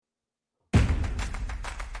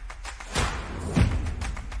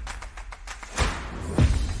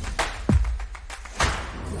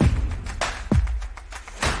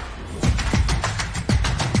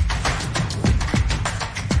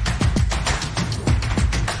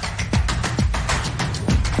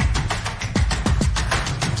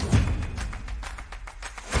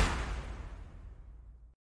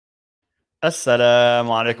Assalamu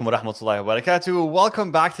alaikum wa rahmatullahi wa barakatuh.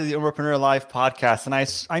 Welcome back to the Umarpreneur Live podcast. And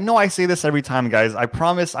I know I say this every time, guys. I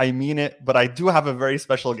promise I mean it, but I do have a very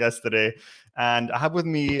special guest today. And I have with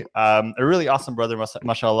me a really awesome brother,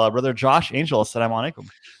 mashallah, brother Josh Angel. Assalamu alaikum.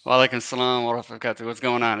 Wa alaikum salam wa rahmatullahi. What's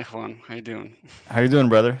going on, Ikhwan? How you doing? How you doing,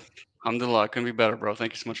 brother? Alhamdulillah, couldn't be better, bro.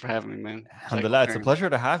 Thank you so much for having me, man. Alhamdulillah, it's a pleasure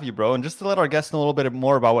to have you, bro. And just to let our guests know a little bit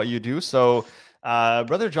more about what you do. So,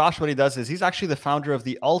 Brother Josh, what he does is he's actually the founder of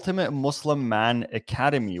the Ultimate Muslim Man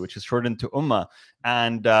Academy, which is shortened to Ummah.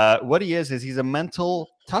 And what he is he's a mental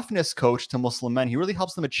toughness coach to Muslim men. He really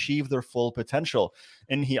helps them achieve their full potential.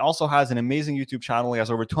 And he also has an amazing YouTube channel. He has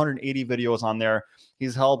over 280 videos on there.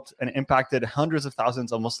 He's helped and impacted hundreds of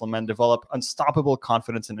thousands of Muslim men develop unstoppable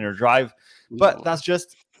confidence and inner drive. But that's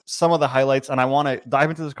just some of the highlights, and I want to dive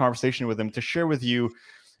into this conversation with him to share with you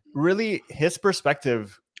really his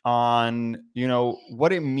perspective on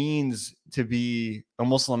what it means to be a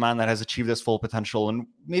Muslim man that has achieved this full potential, and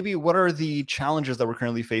maybe what are the challenges that we're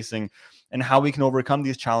currently facing and how we can overcome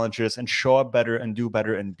these challenges and show up better and do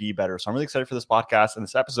better and be better. So I'm really excited for this podcast and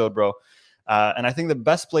this episode, bro. And I think the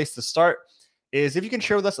best place to start is if you can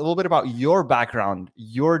share with us a little bit about your background,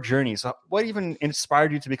 your journey. So what even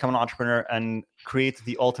inspired you to become an entrepreneur and create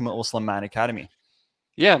the Ultimate Muslim Man Academy?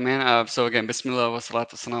 Yeah, man. So again, Bismillah wa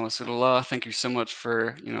salatu salam Rasulullah. Thank you so much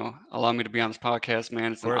for allowing me to be on this podcast,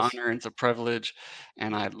 man. It's an honor and it's a privilege,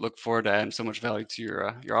 and I look forward to adding so much value to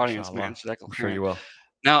your audience, man. I'm sure you will.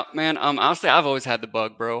 Now, man, honestly, I've always had the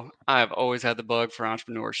bug, bro. I've always had the bug for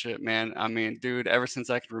entrepreneurship, man. I mean, dude, ever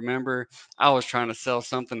since I can remember, I was trying to sell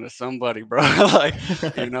something to somebody, bro.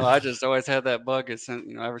 I just always had that bug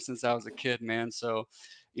ever since I was a kid, man. So,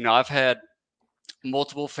 I've had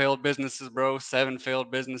multiple failed businesses, bro. 7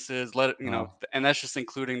 failed businesses. Wow. And that's just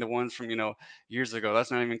including the ones from years ago.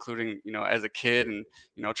 That's not even including as a kid and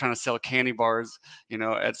trying to sell candy bars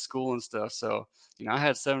at school and stuff. So I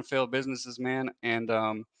had 7 failed businesses, man. And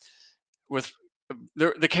with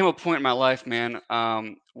there came a point in my life, man,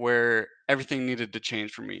 where everything needed to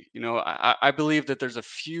change for me. I believe that there's a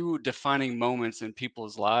few defining moments in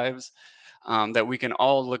people's lives that we can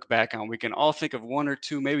all look back on. We can all think of 1 or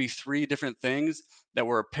 2, maybe 3 different things that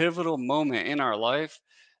were a pivotal moment in our life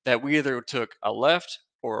that we either took a left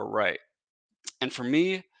or a right. And for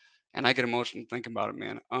me, and I get emotional thinking about it,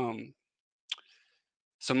 man.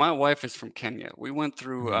 So my wife is from Kenya. We went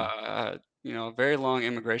through, a very long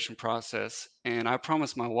immigration process, and I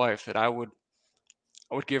promised my wife that I would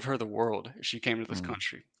give her the world if she came to this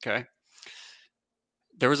country. Okay.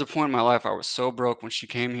 There was a point in my life I was so broke when she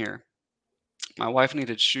came here. My wife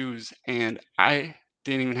needed shoes, and I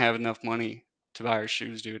didn't even have enough money to buy her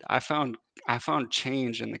shoes, dude. I found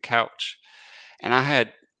change in the couch, and I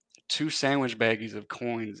had 2 sandwich baggies of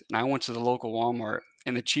coins, and I went to the local Walmart,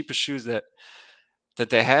 and the cheapest shoes that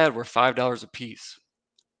they had were $5 a piece.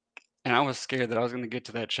 And I was scared that I was gonna get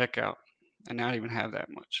to that checkout and not even have that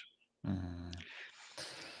much.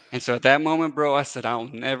 And so at that moment, bro, I said, "I'll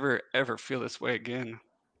never, ever feel this way again."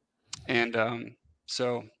 And,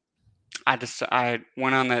 so I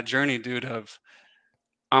went on that journey, dude, of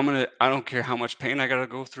I don't care how much pain I gotta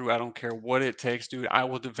go through. I don't care what it takes, dude. I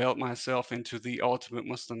will develop myself into the ultimate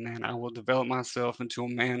Muslim man. I will develop myself into a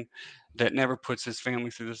man that never puts his family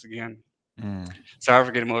through this again. Sorry if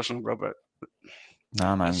I get emotional, bro, but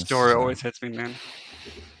Nah, that man. story always hits me, man.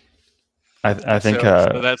 I think.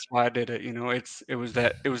 So that's why I did it. It was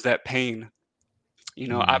that pain.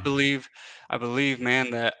 I believe,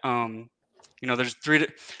 man, that there's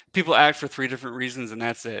people act for 3 different reasons, and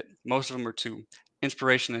that's it. Most of them are 2: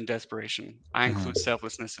 inspiration and desperation. I include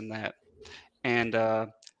selflessness in that. And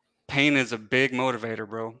pain is a big motivator,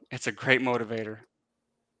 bro. It's a great motivator.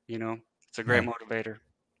 It's a great motivator.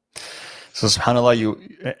 So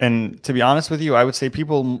subhanallah, and to be honest with you, I would say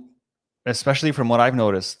people, especially from what I've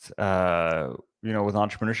noticed, with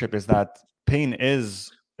entrepreneurship, is that pain is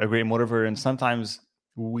a great motivator, and sometimes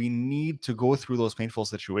we need to go through those painful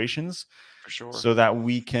situations For sure. so that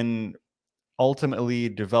we can ultimately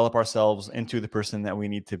develop ourselves into the person that we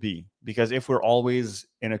need to be. Because if we're always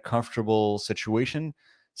in a comfortable situation,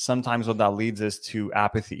 sometimes what that leads is to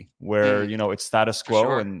apathy, where it's status quo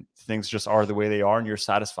sure. and things just are the way they are and you're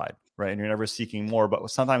satisfied, right? And you're never seeking more. But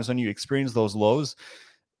sometimes when you experience those lows,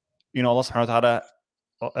 Allah subhanahu wa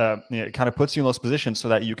ta'ala it kind of puts you in those positions so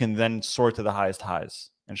that you can then soar to the highest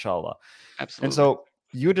highs, inshallah. Absolutely. And so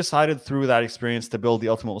you decided through that experience to build the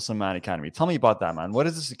Ultimate Muslim Man Academy. Tell me about that, man. What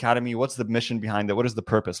is this academy? What's the mission behind it? What is the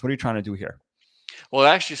purpose? What are you trying to do here? Well, it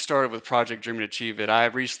actually started with Project Dream and Achieve It. I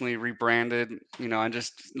recently rebranded, and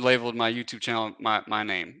just labeled my YouTube channel my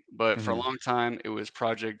name. But for a long time, it was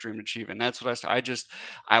Project Dream and Achieve It. And that's what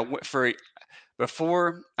I went for.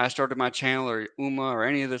 Before I started my channel or UMA or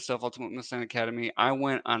any of this stuff, Ultimate Muslim Academy, I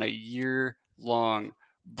went on a year-long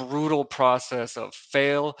brutal process of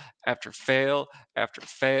fail after fail after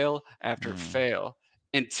fail after fail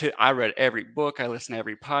until I read every book, I listened to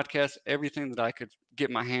every podcast, everything that I could get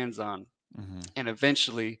my hands on. And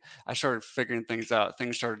eventually I started figuring things out.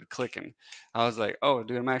 Things started clicking. I was like, oh,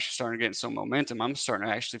 dude, I'm actually starting to get some momentum. I'm starting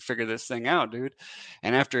to actually figure this thing out, dude.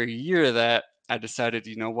 And after a year of that, I decided,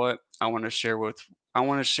 you know what? I want to share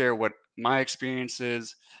what my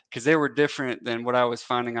experiences, because they were different than what I was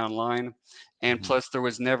finding online. And plus there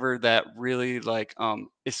was never that really like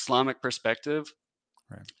Islamic perspective.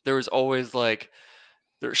 Right. There was always like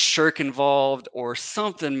there's shirk involved or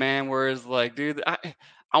something, man. Whereas like, dude,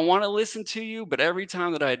 I want to listen to you, but every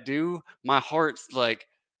time that I do, my heart's like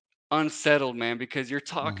unsettled, man, because you're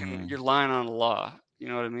lying on the law. You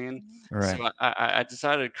know what I mean? So Right. I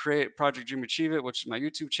decided to create Project Dream Achieve It, which is my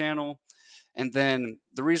YouTube channel. And then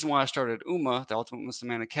the reason why I started UMA, the Ultimate Muslim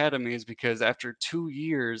Man Academy, is because after 2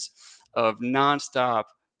 years of nonstop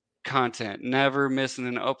content, never missing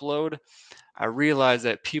an upload, I realized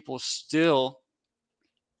that people still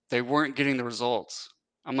they weren't getting the results.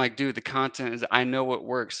 I'm like, dude, the content is I know what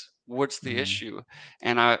works. What's the issue?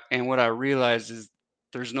 And what I realized is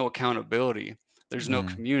there's no accountability. There's no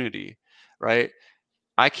community, right?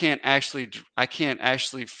 I can't actually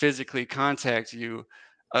physically contact you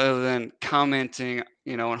other than commenting,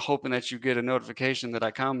 and hoping that you get a notification that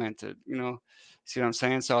I commented, See what I'm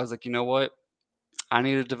saying? So I was like, you know what? I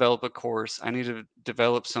need to develop a course. I need to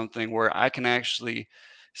develop something where I can actually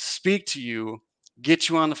speak to you, get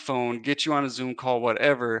you on the phone, get you on a Zoom call,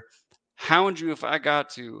 whatever, hound you if I got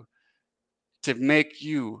to make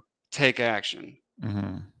you take action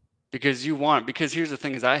because you want. Because here's the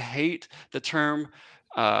thing: is I hate the term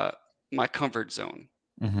uh, my comfort zone.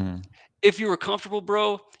 If you were comfortable,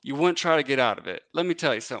 bro, you wouldn't try to get out of it. Let me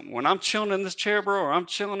tell you something. When I'm chilling in this chair, bro, or I'm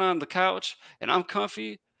chilling on the couch and I'm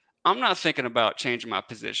comfy, I'm not thinking about changing my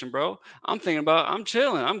position, bro. I'm thinking about I'm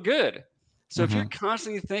chilling. I'm good. So if you're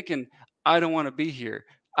constantly thinking, I don't want to be here.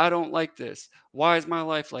 I don't like this. Why is my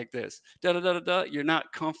life like this? Da da da da da. You're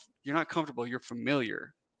not comfortable. You're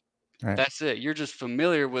familiar. Right. That's it. You're just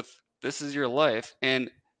familiar with this is your life.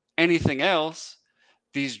 And anything else,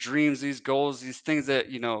 these dreams, these goals, these things that,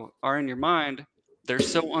 are in your mind, they're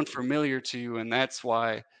so unfamiliar to you. And that's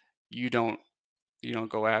why you don't you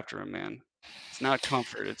don't go after them, man. It's not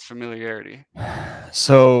comfort, it's familiarity.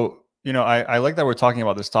 So, I like that we're talking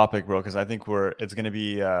about this topic, bro, because I think it's going to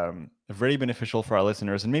be very beneficial for our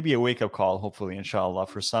listeners and maybe a wake up call, hopefully, inshallah,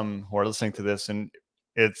 for some who are listening to this. And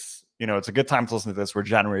it's a good time to listen to this. We're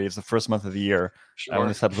January, it's the first month of the year when Sure.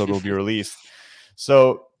 this episode will be released.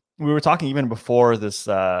 So, we were talking even before this,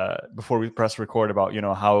 before we press record about,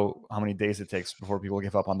 how many days it takes before people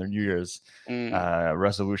give up on their New Year's Mm,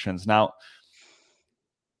 resolutions. Now,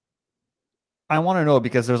 I want to know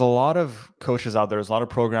because there's a lot of coaches out there, there's a lot of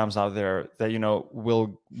programs out there that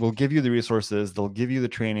will give you the resources, they'll give you the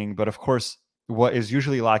training, but of course, what is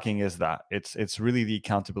usually lacking is that it's really the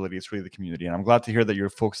accountability, it's really the community. And I'm glad to hear that you're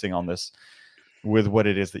focusing on this with what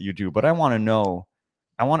it is that you do. But I want to know,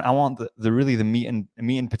 I want the really the meat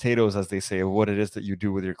and potatoes, as they say, of what it is that you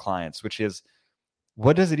do with your clients, which is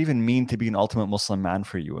what does it even mean to be an ultimate Muslim man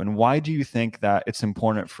for you? And why do you think that it's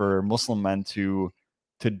important for Muslim men to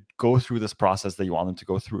go through this process that you want them to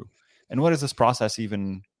go through? And what is this process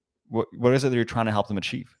even? What is it that you're trying to help them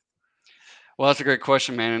achieve? well, that's a great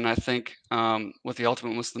question, man. And I think with the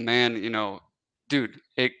Ultimate Muslim Man, dude,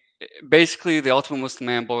 basically the Ultimate Muslim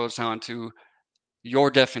Man boils down to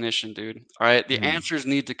your definition, dude. All right. The answers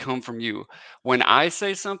need to come from you. When I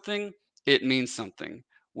say something, it means something.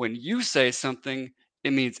 When you say something,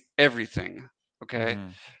 it means everything. Okay.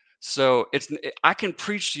 So I can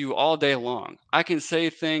preach to you all day long. I can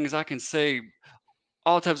say things, I can say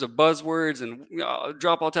all types of buzzwords and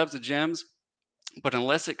drop all types of gems. But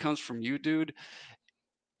unless it comes from you, dude,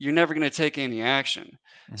 you're never going to take any action.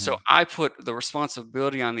 So I put the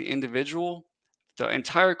responsibility on the individual. The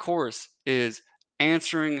entire course is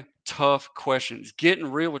answering tough questions,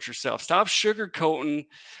 getting real with yourself. Stop sugarcoating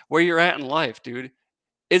where you're at in life, dude.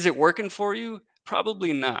 Is it working for you?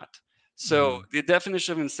 Probably not. So the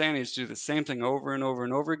definition of insanity is to do the same thing over and over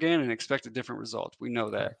and over again and expect a different result. We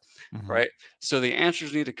know that, Correct. Mm-hmm. right? So the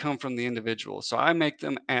answers need to come from the individual. So I make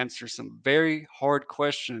them answer some very hard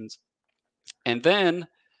questions. And then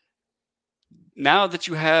now that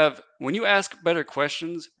when you ask better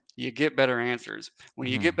questions, you get better answers. When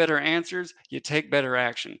you get better answers, you take better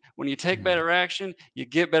action. When you take better action, you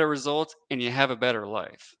get better results and you have a better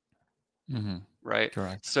life, right?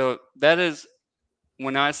 Correct. So that is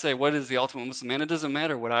when I say what is the ultimate Muslim man, it doesn't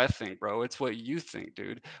matter what I think, bro. It's what you think,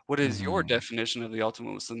 dude. What is your Mm-hmm. definition of the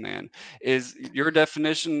ultimate Muslim man? Is your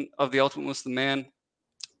definition of the ultimate Muslim man,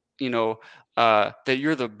 you know, that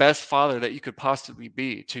you're the best father that you could possibly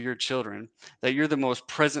be to your children, that you're the most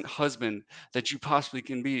present husband that you possibly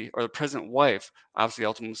can be, or the present wife, obviously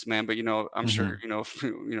ultimate Muslim man, but I'm sure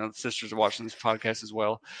Mm-hmm. the sisters are watching this podcast as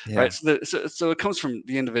well, right? Yeah. So it comes from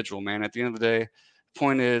the individual, man. At the end of the day,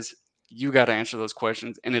 point is you got to answer those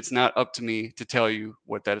questions, and it's not up to me to tell you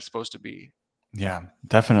what that is supposed to be. Yeah,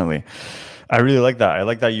 definitely. I really like that. I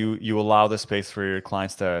like that you allow the space for your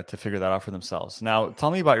clients to figure that out for themselves. Now,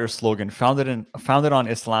 tell me about your slogan, founded on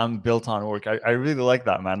Islam, built on work. I really like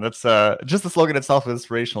that, man. That's just the slogan itself is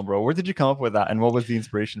inspirational, bro. Where did you come up with that, and what was the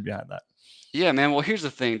inspiration behind that? Yeah, man. Well, here's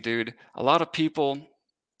the thing, dude. A lot of people,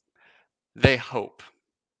 they hope.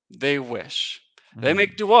 They wish. They Mm-hmm.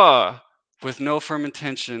 make dua with no firm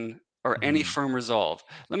intention or any Mm-hmm. firm resolve.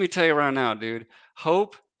 Let me tell you right now, dude,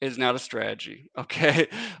 hope is not a strategy, okay?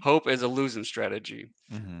 Hope is a losing strategy.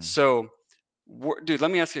 Mm-hmm. So, dude, let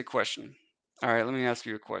me ask you a question. All right, let me ask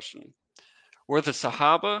you a question. Were the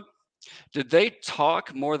Sahaba, did they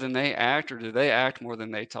talk more than they act, or did they act more than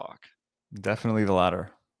they talk? Definitely the latter.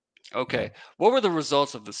 Yeah. Okay, what were the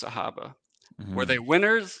results of the Sahaba? Were Mm-hmm. they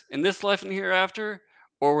winners in this life and hereafter,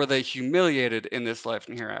 or were they humiliated in this life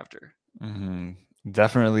and hereafter? Mm-hmm.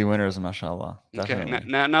 Definitely winners, mashallah. Okay,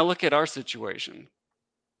 Definitely. now look at our situation.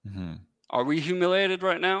 Mm-hmm. Are we humiliated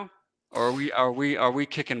right now, or are we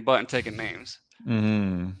kicking butt and taking names?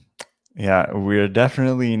 Mm-hmm. Yeah, we're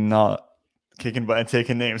definitely not kicking butt and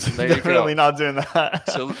taking names. There you go. Definitely not doing that.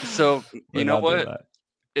 So We're you know not doing what?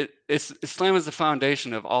 that. It's Islam is the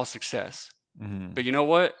foundation of all success. Mm-hmm. But you know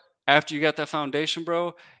what? After you got that foundation,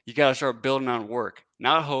 bro, you got to start building on work,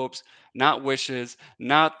 not hopes, not wishes,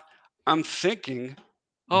 not I'm thinking.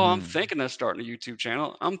 Oh, I'm Mm-hmm. thinking of starting a YouTube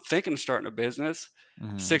channel. I'm thinking of starting a business.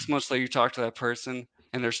 Mm-hmm. 6 months later, you talk to that person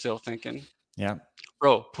and they're still thinking. Yeah.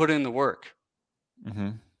 Bro, put in the work.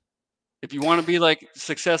 Mm-hmm. If you want to be like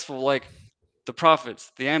successful, like the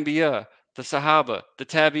prophets, the Anbiya, the Sahaba, the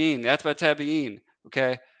Tabi'in, the Atba Tabi'in,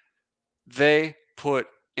 okay, they put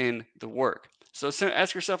in the work. So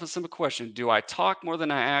ask yourself a simple question. Do I talk more than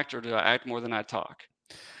I act, or do I act more than I talk?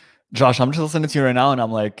 Josh, I'm just listening to you right now, and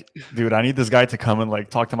I'm like, dude, I need this guy to come and like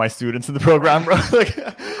talk to my students in the program, bro. Like,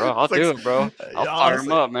 Bro, I'll it's like, do it, bro. I'll yeah, fire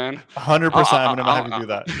him honestly, up, man. 100%, I'm gonna have you do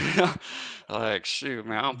that. Like, shoot,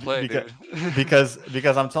 man, I don't play, because dude.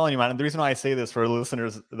 because I'm telling you, man, and the reason why I say this for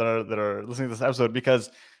listeners that are listening to this episode, because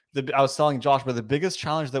I was telling Josh, but the biggest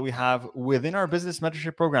challenge that we have within our business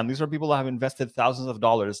mentorship program, these are people that have invested thousands of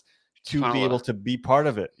dollars to be SubhanAllah. able to be part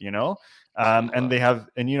of it, and SubhanAllah. they have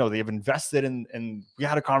invested in, and we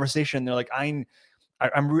had a conversation. They're like,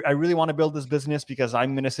 I really want to build this business because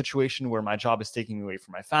I'm in a situation where my job is taking me away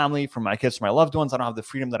from my family, from my kids, from my loved ones. I don't have the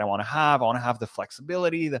freedom that I want to have. I want to have the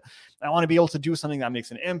flexibility that I want to be able to do something that makes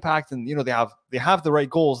an impact. And they have the right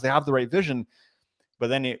goals, they have the right vision. But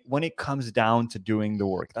then when it comes down to doing the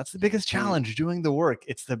work, that's the biggest Mm. challenge. Doing the work,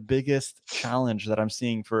 it's the biggest challenge that I'm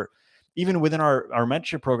seeing for even within our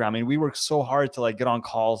mentorship program. I mean, we work so hard to like get on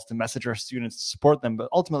calls, to message our students, to support them, but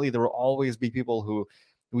ultimately there will always be people who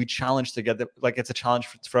we challenge to get them, like it's a challenge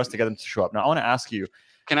for us to get them to show up. Now I want to ask you.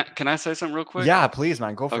 Can I say something real quick? Yeah, please,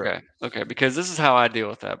 man, go for it. Okay, because this is how I deal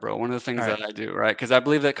with that, bro. One of the All things right. that I do, right? Because I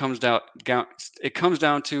believe that it comes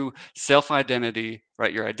down to self-identity,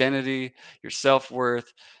 right? Your identity, your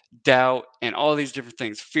self-worth, doubt, and all these different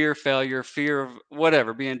things. Fear, failure, fear of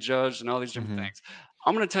whatever, being judged, and all these different Mm-hmm. things.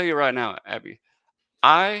 I'm gonna tell you right now, Abby,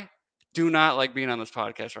 I do not like being on this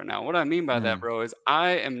podcast right now. What I mean by that, Mm-hmm. bro, is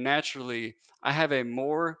I have a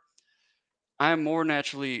more I am more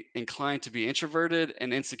naturally inclined to be introverted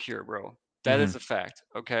and insecure, bro. That Mm-hmm. is a fact.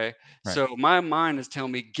 Okay. Right. So my mind is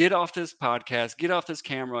telling me, get off this podcast, get off this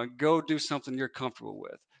camera, go do something you're comfortable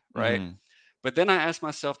with. Right. Mm-hmm. But then I ask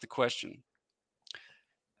myself the question,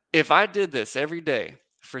 if I did this every day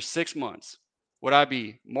for 6 months, would I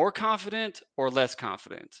be more confident or less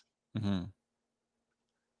confident? Mm-hmm.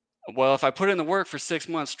 Well, if I put in the work for 6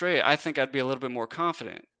 months straight, I think I'd be a little bit more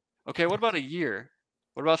confident. Okay. What about a year?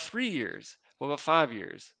 What about 3 years? What about 5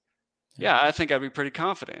 years? Yeah. Yeah, I think I'd be pretty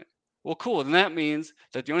confident. Well, cool. Then that means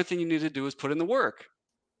that the only thing you need to do is put in the work.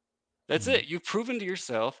 That's Mm-hmm. it. You've proven to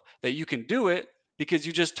yourself that you can do it because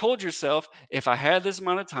you just told yourself, if I had this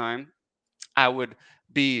amount of time, I would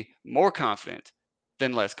be more confident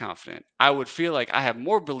than less confident. I would feel like I have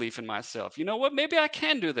more belief in myself. You know what? Maybe I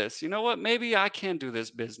can do this. You know what? Maybe I can do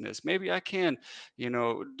this business. Maybe I can,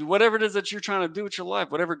 do whatever it is that you're trying to do with your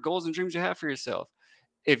life, whatever goals and dreams you have for yourself.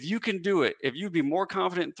 If you can do it, if you'd be more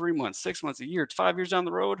confident in 3 months, 6 months, a year, 5 years down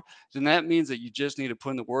the road, then that means that you just need to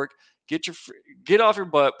put in the work, get off your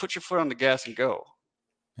butt, put your foot on the gas, and go.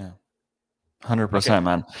 Yeah. Okay. 100%,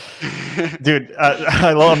 man. Dude,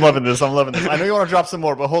 I'm loving this. I'm loving this. I know you want to drop some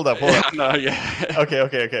more, but hold up, hold Yeah, up. no, yeah.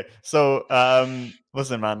 Okay. So,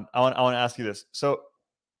 listen, man, I want to ask you this. So,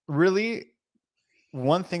 really,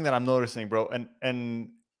 one thing that I'm noticing, bro, and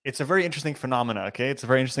it's a very interesting phenomena. Okay, it's a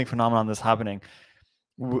very interesting phenomenon that's happening.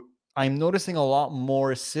 I'm noticing a lot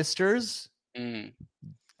more sisters Mm.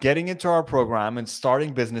 getting into our program and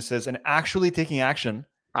starting businesses and actually taking action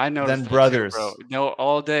I than noticed that too, bro. brothers. No,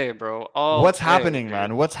 all day, bro. All What's day, happening, dude.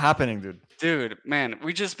 man? What's happening, dude? Dude, man,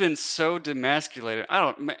 we just been so demasculated. I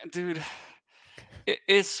don't, man, dude,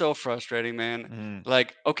 it's so frustrating, man. Mm,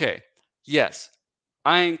 Like, okay, yes,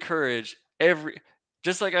 I encourage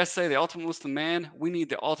just like I say, the ultimate Muslim man, we need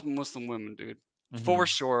the ultimate Muslim women, dude. For mm-hmm,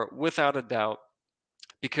 sure, without a doubt.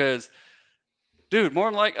 Because, dude, more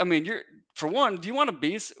than like, I mean, for one, do you want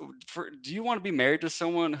to be married to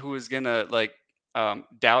someone who is gonna like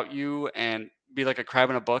doubt you and be like a crab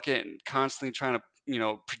in a bucket and constantly trying to,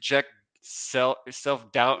 project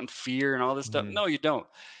self doubt and fear and all this stuff? mm-hmm. No, you don't.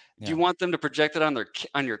 Do Yeah, you want them to project it on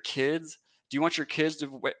on your kids? Do you want your kids to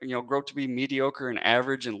grow up to be mediocre and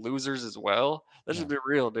average and losers as well? Let's yeah. just be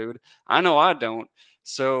real, dude. I know I don't.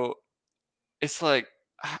 So it's like,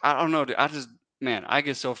 I don't know, dude. Man, I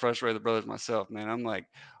get so frustrated with brothers myself, man. I'm like,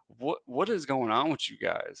 what is going on with you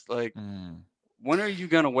guys? Like, Mm, when are you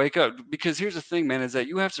gonna wake up? Because here's the thing, man, is that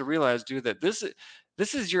you have to realize, dude, that this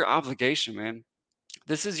is your obligation, man.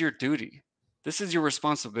 This is your duty. This is your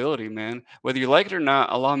responsibility, man. Whether you like it or not,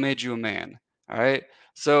 Allah made you a man. All right.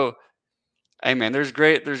 So, hey, man, there's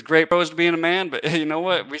great pros to being a man, but you know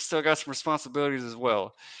what? We still got some responsibilities as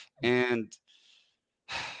well. And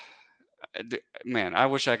man, I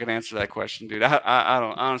wish I could answer that question, dude. I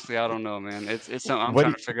don't honestly, I don't know, man. It's something I'm what do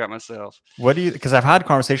trying you, to figure out myself. what do you? Because I've had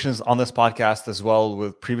conversations on this podcast as well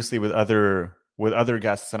with previously with other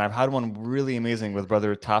guests, and I've had one really amazing with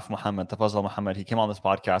brother Tafazal Muhammad. He came on this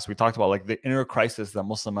podcast. We talked about like the inner crisis that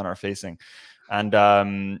Muslim men are facing, and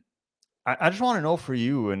I just want to know for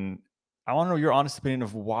you, and I want to know your honest opinion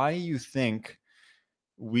of why you think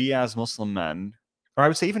we as Muslim men, or I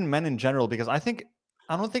would say even men in general, because I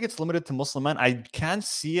don't think it's limited to Muslim men. I can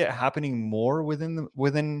see it happening more within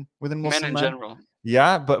Men Muslim in men. general.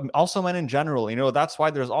 Yeah, but also men in general. That's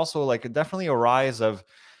why there's also like definitely a rise of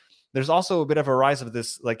there's also a bit of a rise of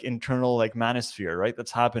this like internal like manosphere, right?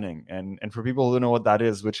 That's happening. And for people who don't know what that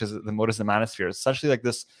is, which is what is the manosphere? It's essentially like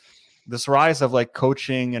this rise of like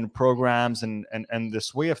coaching and programs and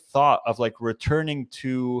this way of thought of like returning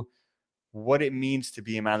to what it means to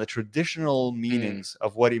be a man, the traditional Mm, meanings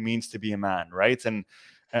of what it means to be a man, right? And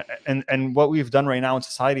what we've done right now in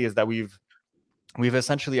society is that we've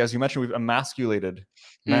essentially, as you mentioned, we've emasculated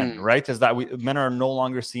men, mm. right? Is that men are no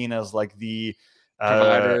longer seen as like uh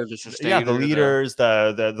Provider, the the sustainer, leaders,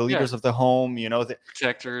 the yeah, leaders of the home,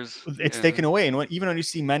 protectors. it's Yeah, taken away. And even when you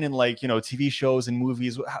see men in like TV shows and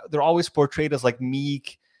movies, they're always portrayed as like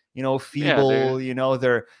meek, yeah, dude. feeble,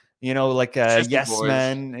 they're like Sissy yes boys.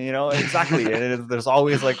 men, exactly. And there's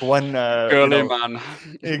always like one Girly man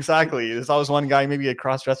exactly, there's always one guy, maybe a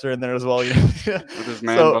cross dresser in there as well, with his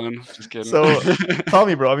man so bun. Just kidding. so tell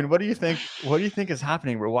me, bro, I mean, what do you think is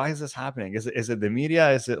happening, bro? Why is this happening? Is it the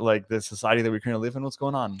media? Is it like the society that we currently live in? What's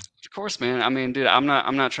going on? Of course, man. I mean, dude, I'm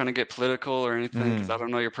not trying to get political or anything because I Mm,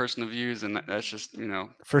 don't know your personal views, and that's just,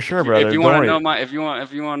 for if sure, you brother, don't want to worry. know my if you want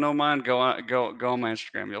to know mine, go on my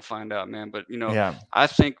Instagram, you'll find out, man. But Yeah. I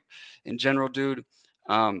think in general, dude,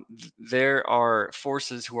 there are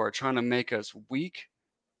forces who are trying to make us weak,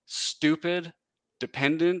 stupid,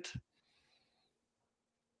 dependent.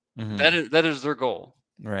 Hmm. That is their goal.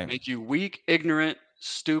 Right. Make you weak, ignorant,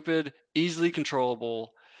 stupid, easily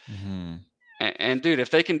controllable. Hmm. And dude,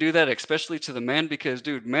 if they can do that, especially to the men, because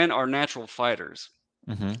dude, men are natural fighters.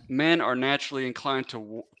 Hmm. Men are naturally inclined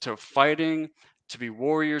to fighting, to be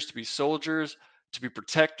warriors, to be soldiers, to be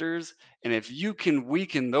protectors. And if you can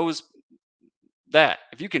weaken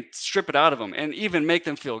if you can strip it out of them and even make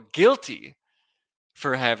them feel guilty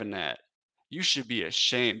for having that, you should be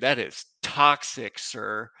ashamed. That is toxic,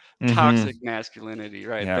 sir. Hmm. Toxic masculinity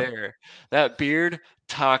right Yeah. there. That beard,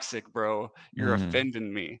 toxic, bro. You're Hmm.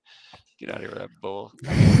 offending me. Get out of here with that bull.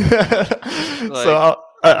 So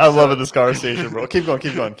Like, I love so this conversation, bro. Keep going,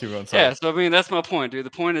 keep going, keep going. Sorry. yeah, so I mean that's my point, dude.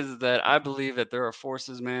 The point is that I believe that there are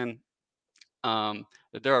forces, man,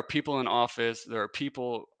 that there are people in office, there are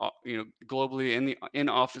people, globally in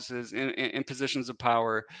offices, in positions of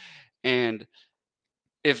power, and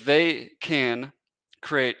if they can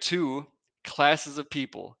create two classes of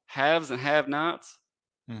people, haves and have-nots,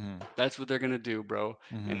 Mm-hmm. That's what they're gonna do, bro.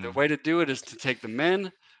 And the Mm-hmm. way to do it is to take the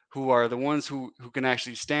men who are the ones who can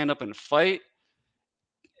actually stand up and fight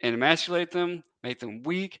and emasculate them, make them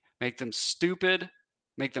weak, make them stupid,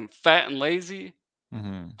 make them fat and lazy.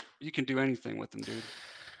 Mm-hmm. You can do anything with them, dude.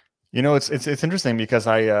 You know, it's interesting because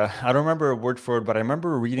I don't remember word for word, but I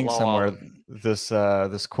remember reading Allahu somewhere alam.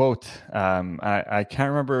 this quote. I can't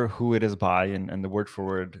remember who it is by and the word for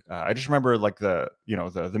word. I just remember like the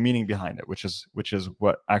meaning behind it, which is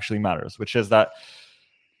what actually matters. Which is that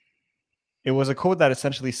it was a quote that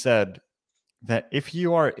essentially said that if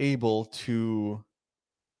you are able to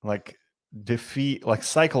like defeat like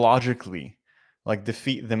psychologically like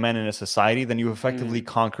defeat the men in a society, then you've effectively Mm,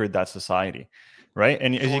 conquered that society, right?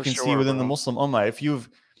 And as you for can see sure, within the bro. Muslim ummah, if you've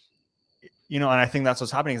and I think that's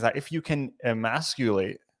what's happening is that if you can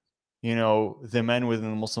emasculate the men within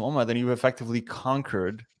the Muslim ummah, then you've effectively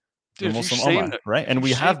conquered the Dude, Muslim ummah, right? if And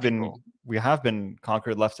you shame people, we have been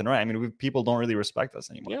conquered left and right. I mean, people don't really respect us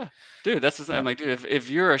anymore. yeah, dude, that's the thing. Yeah. I'm like, dude, if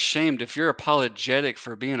you're ashamed, if you're apologetic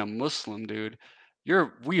for being a Muslim, dude,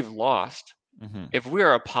 we've lost. Hmm. If we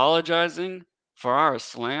are apologizing for our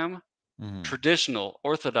Islam, Hmm. traditional,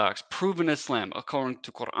 orthodox, proven Islam, according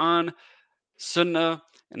to Quran, Sunnah,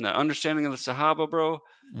 and the understanding of the Sahaba, bro,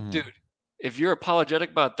 dude, Hmm. if you're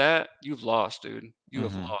apologetic about that, you've lost, dude. You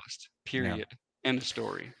have Hmm. lost. Yeah. Period. End of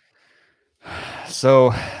story.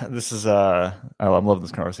 So this is I'm loving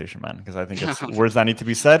this conversation, man, because I think it's words that need to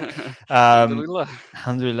be said. Um, Alhamdulillah.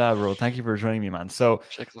 Alhamdulillah, bro. Thank you for joining me, man. So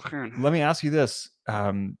Shaykhul Khair. let me ask you this.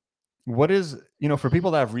 What is, for people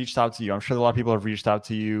that have reached out to you, I'm sure a lot of people have reached out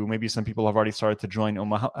to you. Maybe some people have already started to join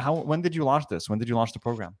Ummah. When did you launch this? When did you launch the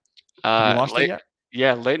program? Have you launched it Late, yet?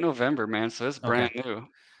 yeah, late November, man. So it's Okay. brand new.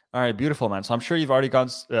 All right, beautiful, man. So I'm sure you've already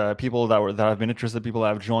got people that have been interested, people that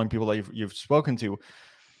have joined, people that you've spoken to.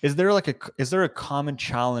 Is there a common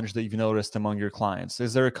challenge that you've noticed among your clients?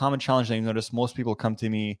 Is there a common challenge that you noticed most people come to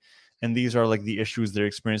me and these are like the issues they're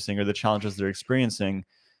experiencing or the challenges they're experiencing?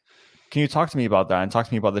 Can you talk to me about that and talk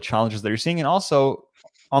to me about the challenges that you're seeing and also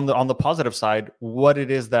on the positive side, what it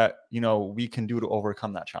is that, we can do to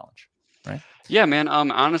overcome that challenge, right? Yeah, man.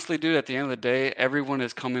 Honestly, dude, at the end of the day, everyone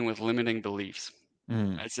is coming with limiting beliefs.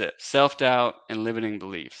 Mm-hmm. That's it. Self-doubt and limiting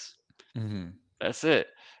beliefs. Mm-hmm. That's it.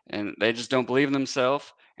 And they just don't believe in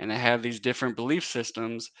themselves, and they have these different belief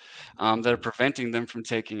systems that are preventing them from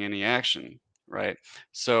taking any action, right?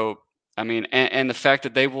 So, I mean, and the fact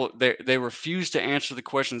that they refuse to answer the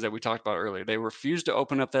questions that we talked about earlier. They refuse to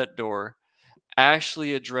open up that door,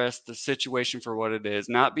 actually address the situation for what it is,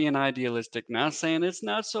 not being idealistic, not saying it's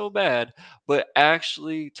not so bad, but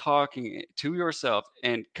actually talking to yourself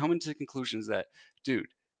and coming to conclusions that, dude,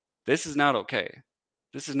 this is not okay.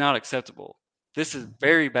 This is not acceptable. This is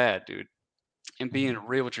very bad, dude. And being Mm-hmm.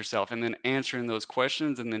 real with yourself and then answering those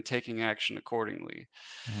questions and then taking action accordingly.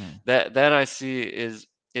 Mm-hmm. That I see is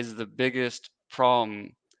the biggest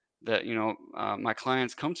problem that my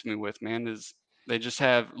clients come to me with, man, is they just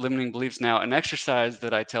have limiting beliefs. Now, an exercise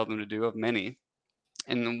that I tell them to do of many,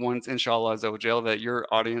 and the ones inshallah azawajal that your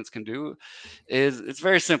audience can do is it's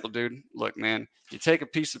very simple, dude. Look, man, you take a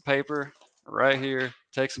piece of paper right here,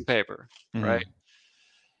 take some paper, right? Mm-hmm.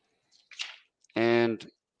 And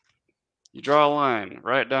you draw a line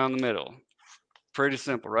right down the middle. Pretty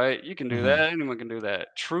simple, right? You can do Mm-hmm. that. Anyone can do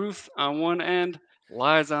that. Truth on one end,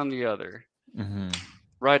 lies on the other. Mm-hmm.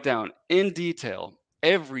 Write down in detail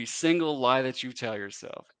every single lie that you tell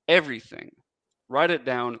yourself. Everything. Write it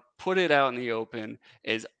down, put it out in the open,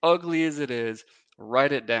 as ugly as it is,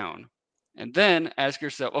 write it down. And then ask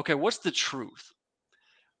yourself, okay, what's the truth?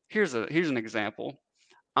 Here's an example.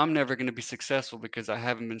 I'm never going to be successful because I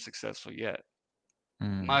haven't been successful yet.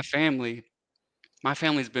 Mm-hmm. My family, my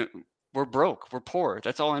family's been we're broke, we're poor.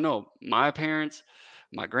 That's all I know. My parents,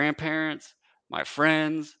 my grandparents, my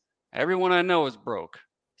friends, everyone I know is broke.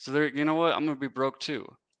 So they're, you know what? I'm going to be broke too.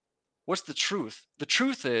 What's the truth? The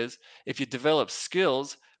truth is, if you develop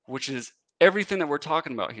skills, which is everything that we're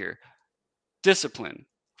talking about here, discipline,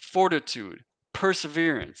 fortitude,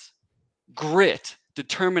 perseverance, grit,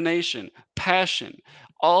 determination, passion,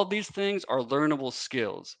 all these things are learnable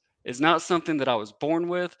skills. It's not something that I was born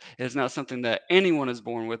with. It is not something that anyone is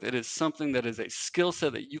born with. It is something that is a skill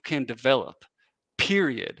set that you can develop.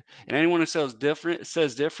 Period. And anyone who says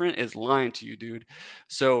different is lying to you, dude.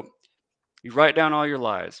 So you write down all your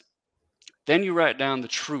lies. Then you write down the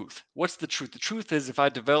truth. What's the truth? The truth is if I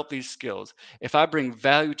develop these skills, if I bring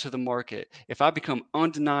value to the market, if I become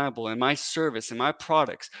undeniable in my service and my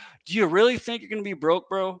products, do you really think you're going to be broke,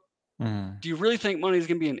 bro? Mm-hmm. Do you really think money is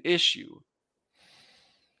going to be an issue?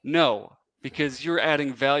 No, because you're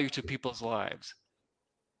adding value to people's lives.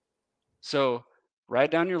 So write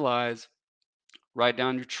down your lies, write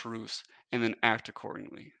down your truths, and then act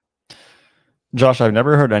accordingly. Josh, I've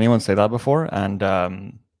never heard anyone say that before, and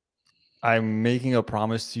I'm making a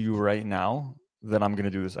promise to you right now that I'm going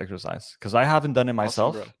to do this exercise because I haven't done it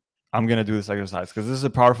myself. Awesome, I'm going to do this exercise because this is a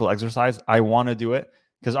powerful exercise. I want to do it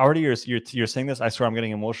because already you're saying this. I swear I'm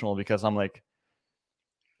getting emotional because I'm like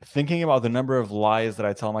thinking about the number of lies that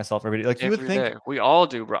I tell myself every day. Like you would think day. We all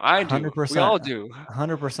do, bro. I do. 100%. We all do.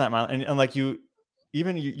 100%, man. And like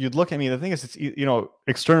you'd look at me. The thing is, it's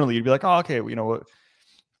externally, you'd be like, oh, okay, what.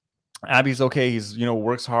 Abby's okay. He's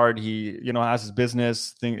works hard. He has his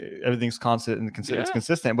business thing. Everything's constant and it's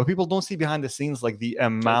consistent. But people don't see behind the scenes like the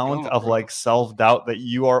amount of like self-doubt that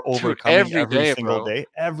you are overcoming every single day.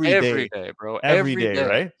 Every day, bro. Every day,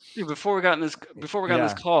 right? Dude, before we got in this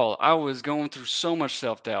call, I was going through so much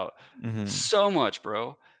self-doubt, so much,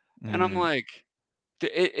 bro. And I'm like,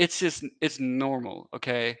 it's normal,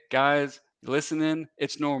 okay, guys, listening.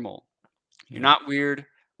 It's normal. You're not weird.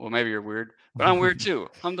 Well, maybe you're weird, but I'm weird too.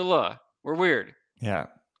 Alhamdulillah. We're weird. Yeah.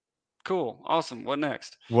 Cool. Awesome. What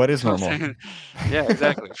next? What is normal? Yeah,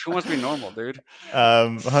 exactly. Who wants to be normal, dude?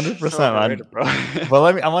 100%, man. Bro.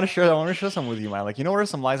 But I want to share some with you, man. Like, what are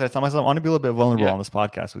some lies I tell myself? I want to be a little bit vulnerable on this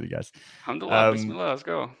podcast with you guys. Alhamdulillah. Bismillah, let's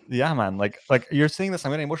go. Yeah, man. Like you're saying this,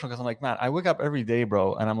 I'm getting emotional because I'm like, man, I wake up every day,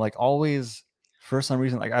 bro, and I'm like always, for some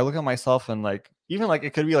reason, like I look at myself and like even like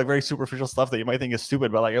it could be like very superficial stuff that you might think is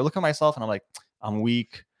stupid, but like I look at myself and I'm like, I'm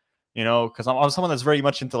weak. Because I'm someone that's very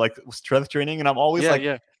much into like strength training, and I'm always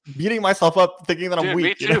beating myself up, thinking that I'm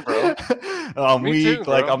weak. Me too, bro. I'm weak.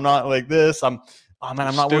 Like I'm not like this. I'm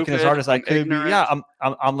not working as hard as I could be. Yeah,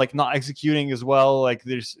 I'm like not executing as well. Like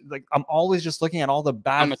there's like I'm always just looking at all the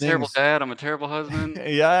bad things. I'm a terrible dad. I'm a terrible husband.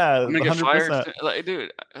 Yeah, I'm gonna get fired. Like,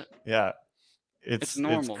 dude. Yeah. It's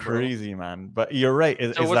normal. It's crazy, bro. Man. But you're right.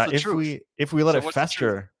 Is that if we let it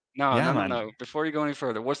fester? No. Before you go any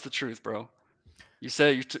further, what's the truth, bro? You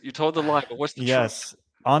said you told the lie, but what's the truth?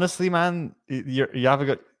 Honestly, man, you have a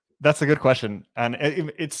good. That's a good question, and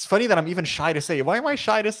it's funny that I'm even shy to say it. Why am I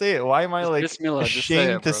shy to say it? Why am I like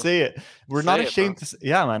ashamed to say it? We're not ashamed to say.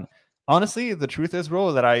 Yeah, man. Honestly, the truth is,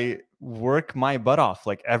 bro, that I work my butt off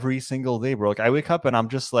like every single day, bro. Like I wake up and I'm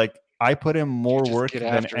just like I put in more work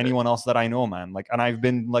than anyone else that I know, man. Like, and I've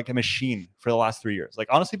been like a machine for the last 3 years. Like,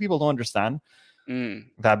 honestly, people don't understand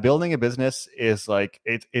that building a business is like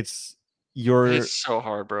it's so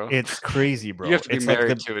hard, bro. It's crazy, bro. You have to be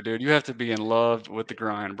married to it, dude. You have to be in love with the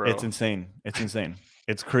grind, bro. It's insane.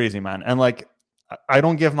 It's crazy, man. And like I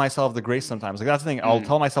don't give myself the grace sometimes. Like that's the thing. I'll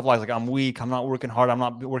tell myself lies like I'm weak, I'm not working hard, I'm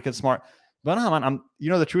not working smart. But no, man, I'm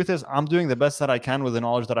the truth is I'm doing the best that I can with the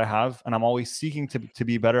knowledge that I have, and I'm always seeking to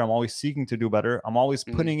be better. I'm always seeking to do better. I'm always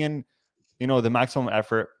putting in, the maximum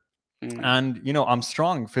effort. And I'm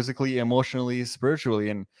strong physically, emotionally, spiritually,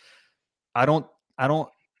 and I don't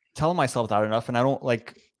tell myself that enough, and I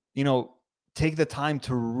don't take the time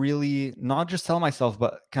to really not just tell myself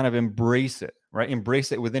but kind of embrace it, right?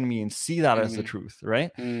 Embrace it within me and see that as the truth, right?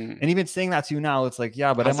 And even saying that to you now, it's like,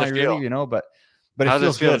 yeah, but am I really, but it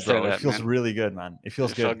feels good, bro. It feels really good, man. It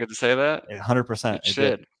feels good. Good to say that. 100%. It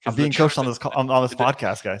should. I'm being coached on this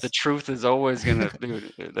podcast, guys. The truth is always gonna,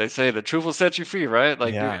 dude. They say the truth will set you free, right?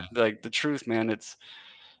 Like, dude, like the truth, man.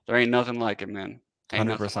 There ain't nothing like it, man.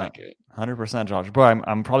 100%. 100%, Josh. Bro,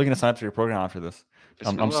 I'm probably gonna sign up for your program after this.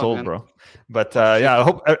 I'm sold, man. Bro. But I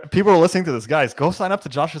hope people are listening to this, guys. Go sign up to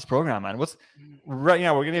Josh's program, man. We're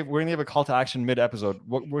gonna have a call to action mid episode.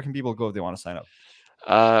 Where can people go if they want to sign up?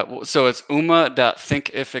 So it's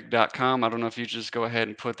umma.thinkific.com. I don't know if you just go ahead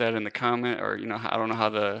and put that in the comment, or I don't know how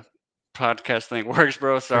the podcast thing works,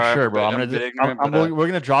 bro. Sorry, for sure, bro. We're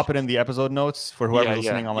gonna drop it in the episode notes for whoever's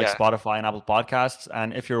listening on Spotify and Apple Podcasts,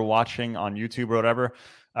 and if you're watching on YouTube or whatever,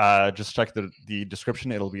 just check the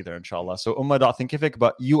description. It'll be there, inshallah. So umma.thinkific,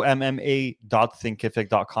 but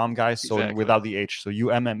umma.thinkific.com, guys. So without the H. So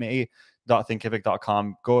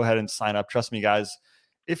umma.thinkific.com. Go ahead and sign up. Trust me, guys.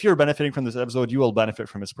 If you're benefiting from this episode, you will benefit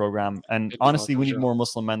from this program. And honestly, we need more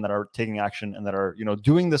Muslim men that are taking action and that are,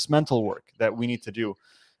 doing this mental work that we need to do,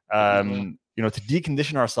 to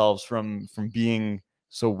decondition ourselves from being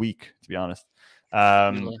so weak, to be honest.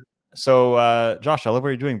 So, Josh, I love what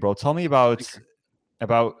you're doing, bro. Tell me about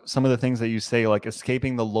some of the things that you say, like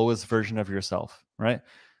escaping the lowest version of yourself, right?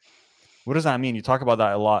 What does that mean? You talk about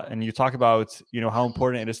that a lot, and you talk about, how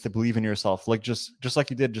important it is to believe in yourself, like just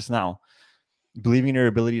like you did just now. Believing in your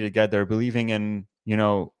ability to get there, believing in,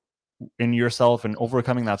 in yourself and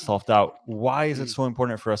overcoming that self-doubt. Why is it so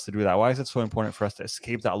important for us to do that? Why is it so important for us to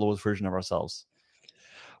escape that lowest version of ourselves?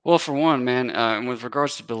 Well, for one, man, with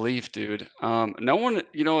regards to belief, dude, no one,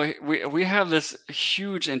 we have this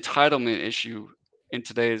huge entitlement issue in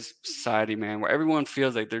today's society, man, where everyone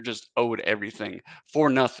feels like they're just owed everything for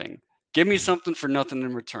nothing. Give me something for nothing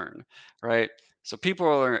in return, right? So people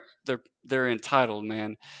are they're entitled,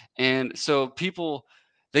 man. And so people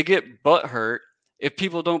they get butt hurt if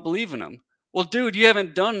people don't believe in them. Well, dude, you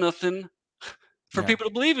haven't done nothing for Yeah. people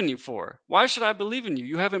to believe in you for. Why should I believe in you?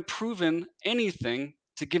 You haven't proven anything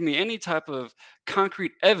to give me any type of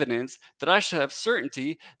concrete evidence that I should have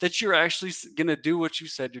certainty that you're actually going to do what you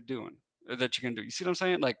said you're doing, or that you're going to do. You see what I'm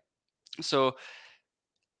saying? Like, so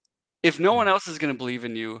if no Yeah. one else is going to believe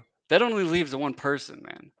in you, that only leaves the one person,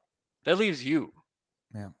 man. That leaves you.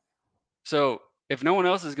 Yeah. So if no one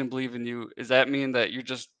else is going to believe in you, does that mean that you're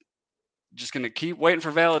just going to keep waiting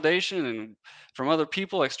for validation and from other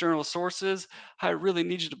people, external sources? I really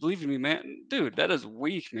need you to believe in me, man. Dude, that is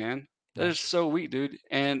weak, man. That Yeah. is so weak, dude.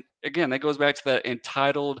 And again, that goes back to that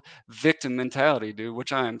entitled victim mentality, dude,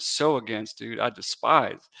 which I am so against, dude. I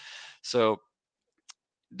despise. So,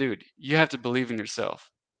 dude, you have to believe in yourself,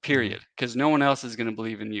 Hmm. period, because no one else is going to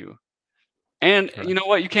believe in you. And you know Correct.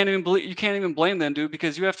 what? You can't even blame them, dude,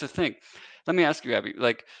 because you have to think. Let me ask you, Abby,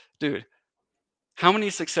 like, dude, how many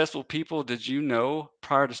successful people did you know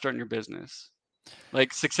prior to starting your business?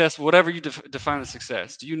 Like success, whatever you define as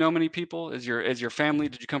success. Do you know many people? Is your family?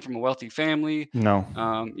 Did you come from a wealthy family? No.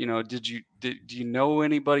 Do you know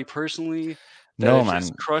anybody personally that No, has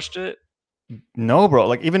just man. crushed it? No, bro.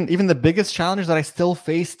 Like even the biggest challenge that I still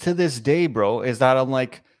face to this day, bro, is that I'm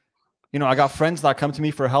like, I got friends that come to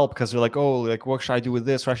me for help because they're like, oh, like what should I do with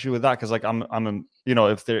this? What should I do with that? Because like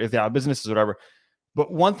if they have businesses or whatever.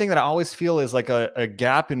 But one thing that I always feel is like a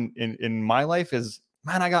gap in my life is,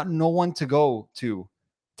 man, I got no one to go to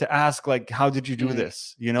ask like, how did you do Mm,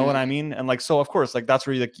 this? You know what I mm, mean? And like, so of course, like that's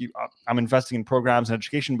where I'm investing in programs and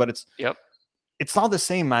education, but yep. it's not the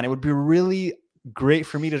same, man. It would be really great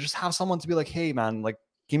for me to just have someone to be like, hey, man, like,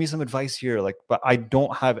 give me some advice here. Like, but I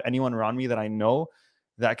don't have anyone around me that I know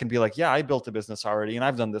that can be like, yeah, I built a business already and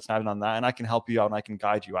I've done this and I've done that and I can help you out and I can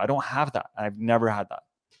guide you. I don't have that. I've never had that.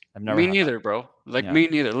 I've never Me had that. neither, bro. Like Yeah. me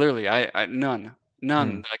neither. Literally, I none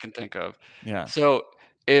Mm. that I can think of. Yeah. So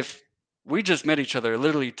if we just met each other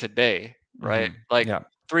literally today, right? Hmm. Like Yeah.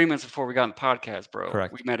 3 minutes before we got on the podcast, bro, we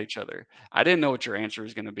Correct. met each other. I didn't know what your answer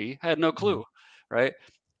was going to be. I had no Hmm. clue, right?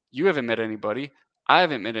 You haven't met anybody. I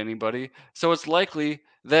haven't met anybody. So it's likely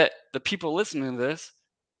that the people listening to this,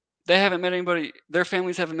 they haven't met anybody. Their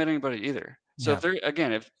families haven't met anybody either. So Yeah. if they're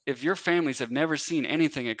again, if your families have never seen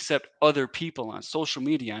anything except other people on social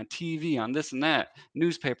media, on TV, on this and that,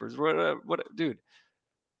 newspapers, what, dude,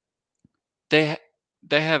 they ha-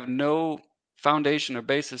 they have no foundation or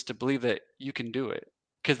basis to believe that you can do it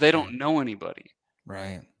because they Right. don't know anybody.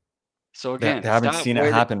 Right. So They again, haven't stop seen it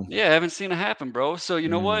waiting. happen. Yeah, I haven't seen it happen, bro. So you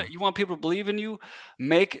know what? Mm. You want people to believe in you?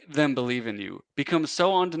 Make them believe in you. Become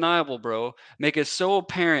so undeniable, bro. Make it so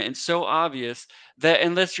apparent and so obvious that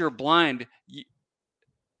unless you're blind,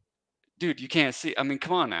 dude, you can't see. I mean,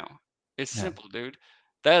 come on now. It's Yeah. simple, dude.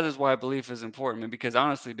 That is why belief is important, man. Because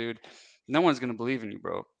honestly, dude, no one's gonna believe in you,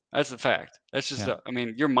 bro. That's a fact. That's just. Yeah. I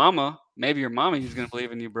mean, your mama, maybe your mama, is gonna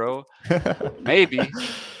believe in you, bro. Maybe.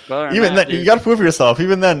 But other than Even that, then, you dude. got to prove yourself.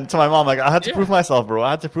 Even then, to my mom, like I had to Yeah. prove myself, bro.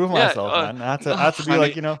 I had to prove Yeah, myself, man. I oh, had to be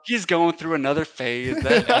like, honey, he's going through another phase.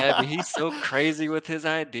 That Abby, he's so crazy with his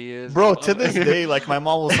ideas. bro. To this day, like my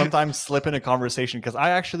mom will sometimes slip in a conversation because I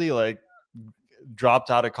actually like dropped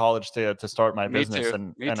out of college to start my Me business too.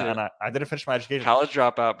 and Me and too. and I didn't finish my education. College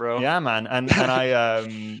dropout, bro. Yeah, man. And I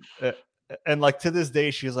and like to this day,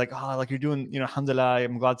 she's like, oh, like you're doing, alhamdulillah,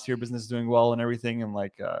 I'm glad to see your business is doing well and everything. And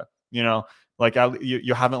like, you know, like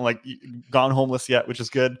you haven't like gone homeless yet, which is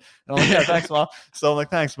good. And I'm like, yeah, thanks, mom. So I'm like,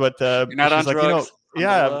 thanks, but You're not on she's like, drugs.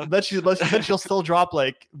 yeah, Alhamdulillah. then she'll still drop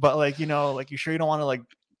like, but like, like you sure you don't want to like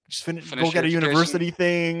just finish, go Finish your get a education. university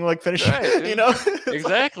thing, like finish, Right, you dude. know? It's like,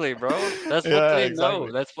 Exactly, bro. That's what yeah, they know.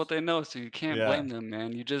 exactly. That's what they know. So you can't Yeah, blame them,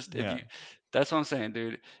 man. You just if yeah, you that's what I'm saying,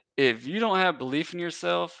 dude. If you don't have belief in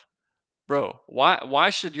yourself, bro, why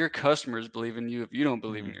should your customers believe in you if you don't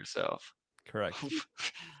believe in hmm, yourself? correct.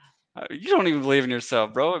 You don't even believe in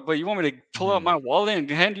yourself, bro. But you want me to pull out Hmm. my wallet and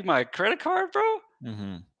hand you my credit card, bro?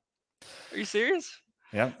 Hmm. Are you serious?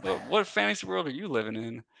 Yep. What fantasy world are you living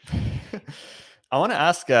in? I want to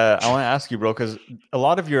ask you, bro, because a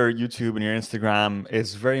lot of your YouTube and your Instagram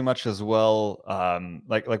is very much as well,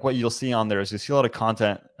 like what you'll see on there is you see a lot of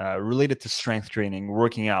content related to strength training,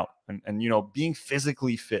 working out, and being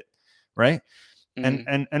physically fit, right? And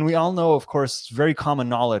Mm, and we all know, of course, very common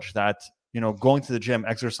knowledge that going to the gym,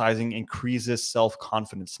 exercising increases self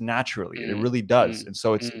confidence naturally. It mm, really does, mm, and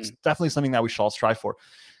so it's mm. definitely something that we should all strive for.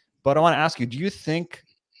 But I want to ask you, do you think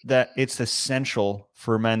that it's essential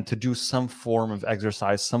for men to do some form of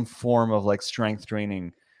exercise, some form of like strength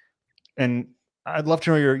training. And I'd love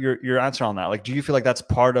to know your answer on that. Like, do you feel like that's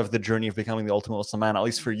part of the journey of becoming the ultimate Muslim man? At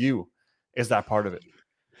least for you, is that part of it?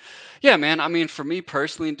 Yeah, man. I mean, for me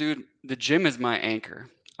personally, dude, the gym is my anchor.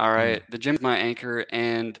 All Mm. right. The gym is my anchor.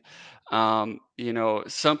 And, you know,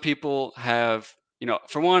 some people have, you know,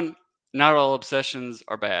 for one, not all obsessions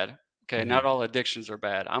are bad. Okay. Mm-hmm. Not all addictions are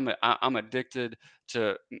bad. I'm addicted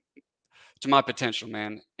to to my potential,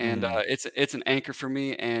 man. And Mm-hmm. it's an anchor for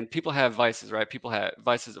me. And people have vices, right? People have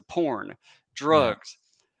vices of porn, Yeah. drugs,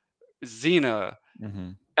 Xena, Mm-hmm.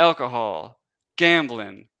 alcohol,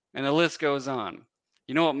 gambling, and the list goes on.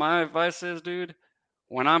 You know what my advice is, dude?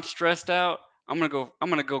 When I'm stressed out, I'm gonna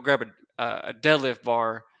go grab a deadlift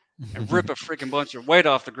bar and rip a freaking bunch of weight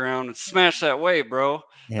off the ground and smash that weight, bro.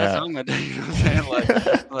 That's Yeah. how I'm gonna do. You know what I'm saying? Like you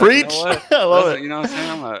know Preach. what? I love it. You know what I'm saying?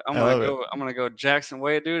 I'm I gonna love it. go I'm gonna go jack some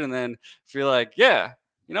weight, dude, and then feel like, yeah,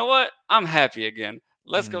 you know what? I'm happy again.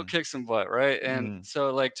 Let's go Mm-hmm. kick some butt, right? And Mm-hmm.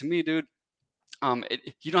 so, like to me, dude,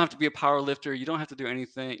 you don't have to be a power lifter. You don't have to do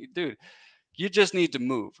anything, dude. You just need to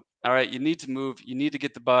move. All right, you need to move. You need to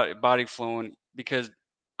get the body flowing because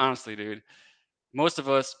honestly, dude, most of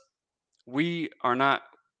us we're not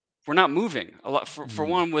moving a lot. For Mm-hmm.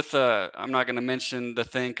 one, with I'm not gonna mention the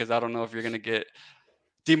thing because I don't know if you're gonna get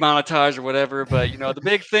demonetized or whatever. But you know, the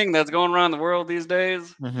big thing that's going around the world these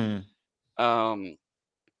days. Mm-hmm. Um,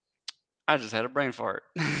 I just had a brain fart.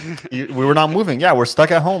 We were not moving. Yeah, we're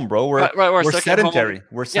stuck at home, bro. Right, right. We're We're stuck at home. sedentary.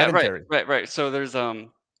 We're Yeah, right, sedentary. right, right. So there's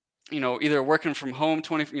you know, either working from home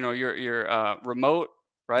 20, you know, you're remote,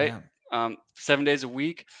 right? Yeah. 7 days a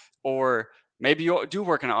week, or maybe you do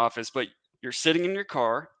work in an office, but you're sitting in your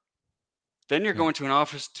car, then you're Yeah. going to an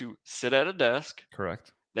office to sit at a desk,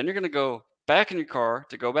 Correct. then you're going to go back in your car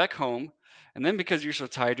to go back home, and then because you're so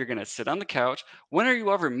tired, you're going to sit on the couch. When are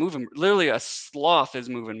you ever moving? Literally, a sloth is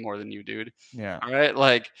moving more than you, dude. Yeah. All right,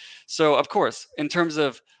 like so. Of course, in terms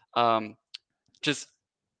of um, just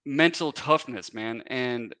mental toughness, man,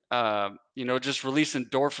 and you know, just releasing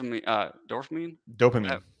dopamine, Uh, Dopamine.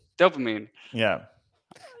 dopamine. Yeah.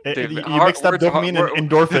 Dude, You mixed up words are hard. dopamine and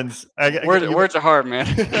endorphins. Words are hard, man.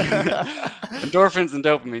 Endorphins and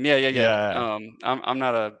dopamine. Yeah, yeah, yeah. Yeah. I'm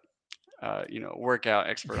not a you know, workout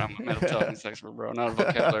expert. I'm a mental toughness expert, bro. Not a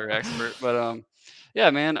vocabulary expert, but yeah,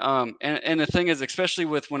 man. And the thing is, especially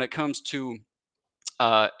with when it comes to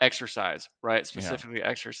exercise, right? Yeah. Specifically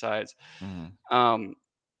exercise. Mhm.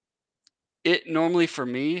 It normally for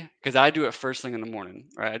me, because I do it first thing in the morning,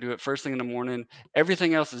 right? I do it first thing in the morning.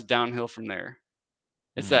 Everything else is downhill from there.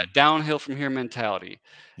 It's that Mhm. downhill from here mentality.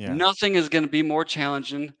 Yeah. Nothing is going to be more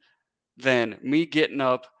challenging than me getting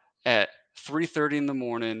up at 3:30 in the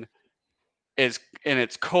morning. It's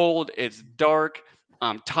cold, it's dark,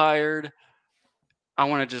 I'm tired. I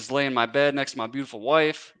want to just lay in my bed next to my beautiful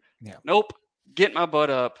wife. Yeah. Nope. Get my butt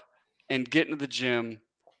up and get into the gym.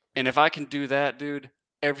 And if I can do that, dude,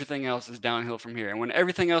 everything else is downhill from here. And when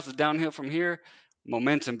everything else is downhill from here,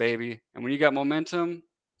 momentum, baby. And when you got momentum,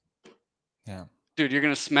 Yeah. dude, you're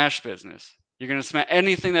gonna smash business. You're gonna smash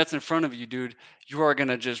anything that's in front of you, dude. You are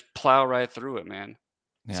gonna just plow right through it, man.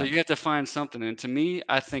 So Yeah. you have to find something. And to me,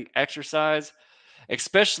 I think exercise,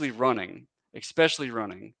 especially running.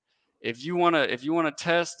 If you wanna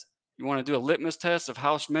test, you wanna do a litmus test of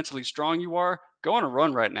how mentally strong you are, go on a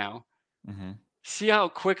run right now. Mhm. See how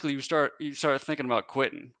quickly you start thinking about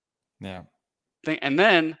quitting. Yeah. And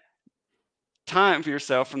then time for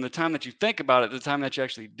yourself from the time that you think about it to the time that you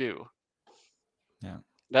actually do. Yeah.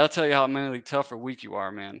 That'll tell you how mentally tough or weak you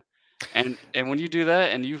are, man. And when you do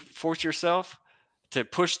that and you force yourself to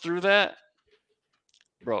push through that,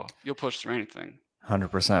 bro, you'll push through anything.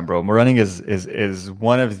 100%, bro. Running is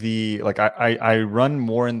one of the like I run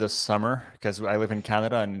more in the summer because I live in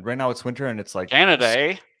Canada and right now it's winter and it's like Canada,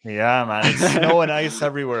 eh? yeah, man, it's snow and ice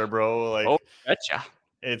everywhere, bro. Like Oh, betcha.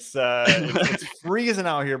 it's freezing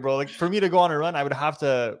out here, bro. Like for me to go on a run, I would have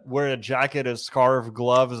to wear a jacket, a scarf,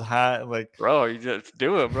 gloves, hat, like Bro, you just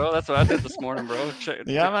do it, bro. That's what I did this morning, bro.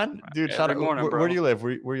 yeah, man. Dude, shout Every out. morning, Where do bro. you live?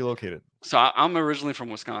 Where are you located? So I'm originally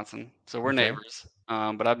from Wisconsin, so we're Okay. neighbors.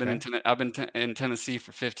 But I've been Okay. in Tennessee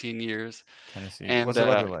for 15 years, Tennessee. and What's the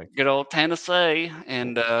weather like? good old Tennessee.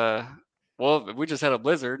 And well, we just had a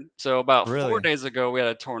blizzard. So about 4 days Really? ago, we had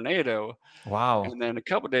a tornado, Wow. and then a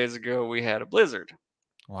couple days ago, we had a blizzard.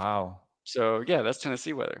 Wow. So yeah, that's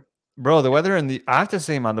Tennessee weather. Bro, the weather in the I have to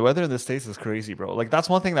say, man, the weather in the States is crazy, bro. Like that's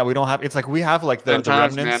one thing that we don't have. It's like we have like the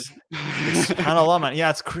Sometimes, man. remnants. It's kind of low, man. Yeah,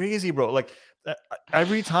 it's crazy, bro. Like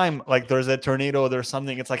every time like there's a tornado, there's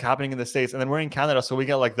something, it's like happening in the States, and then we're in Canada, so we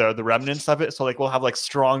get like the remnants of it. So like we'll have like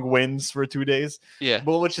strong winds for 2 days, Yeah.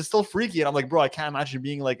 but which is still freaky. And I'm like, bro, I can't imagine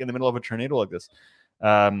being like in the middle of a tornado like this.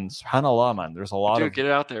 Subhanallah, man. There's a lot Dude, of get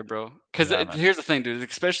it out there, bro. Because yeah, man. here's the thing, dude.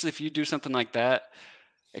 Especially if you do something like that,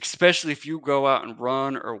 especially if you go out and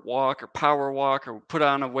run or walk or power walk or put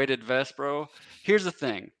on a weighted vest, bro. Here's the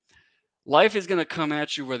thing. Life is gonna come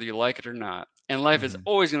at you whether you like it or not. And life is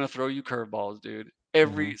always gonna throw you curveballs, dude.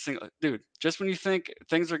 Every single dude. Just when you think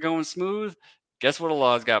things are going smooth, guess what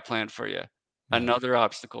Allah's got planned for you? Another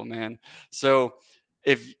obstacle, man. So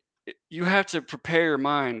if you have to prepare your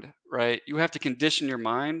mind, right? You have to condition your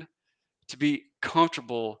mind to be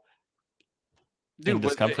comfortable. In Dude,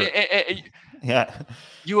 discomfort. Yeah.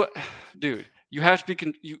 you dude, you have to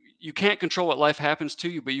be you can't control what life happens to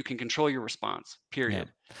you, but you can control your response. Period.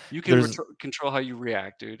 You can There's control how you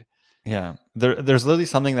react, dude. Yeah, there's literally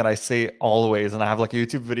something that I say always, and I have like a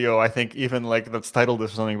YouTube video, I think even like that's titled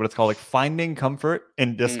this or something, but it's called like finding comfort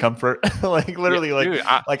in Mm. discomfort. Like Yeah, literally, dude,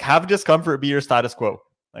 like have discomfort be your status quo.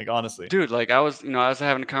 Like honestly. dude, like I was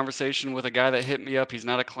having a conversation with a guy that hit me up. He's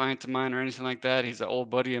not a client of mine or anything like that. He's an old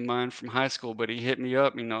buddy of mine from high school, but he hit me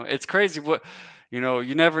up. It's crazy what,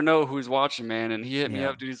 you never know who's watching, man. And he hit me Yeah.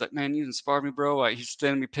 up, dude. He's like, man, you inspired me, bro. He's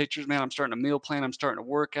sending me pictures, man. I'm starting a meal plan. I'm starting to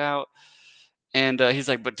work out. And he's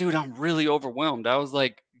like, but dude, I'm really overwhelmed. I was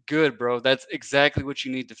like, good, bro. That's exactly what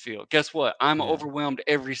you need to feel. Guess what? I'm Yeah. overwhelmed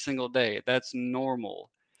every single day. That's normal.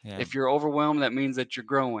 Yeah. If you're overwhelmed, that means that you're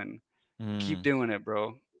growing. Keep Mm, doing it,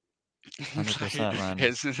 bro. It's like, 100%, man.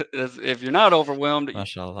 if you're not overwhelmed,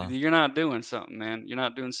 MashaAllah. you're not doing something, man. You're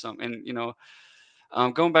not doing something.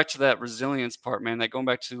 And going back to that resilience part, man. That going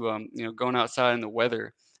back to going outside in the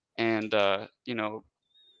weather, and you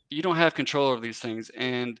don't have control over these things.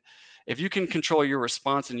 And if you can control your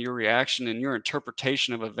response and your reaction and your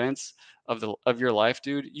interpretation of events of your life,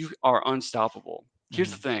 dude, you are unstoppable.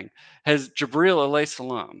 Here's the thing: has Jibril alayhi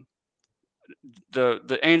salam,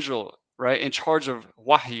 the angel, right, in charge of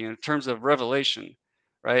wahi, in terms of revelation,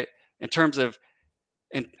 right, in terms of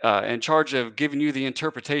in charge of giving you the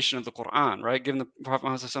interpretation of the Quran, right, giving the Prophet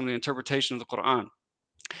Muhammad some of the interpretation of the Quran.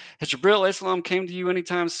 Has Jibril alayhi salam came to you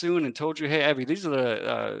anytime soon and told you, "Hey, Abby, these are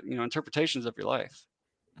the interpretations of your life"?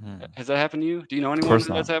 Has that happened to you? Do you know Of anyone course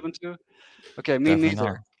that that's not. happened to? Okay, me Definitely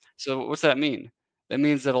neither. not. So what's that mean? That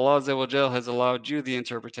means that Allah Azza wa Jal has allowed you the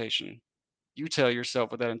interpretation. You tell yourself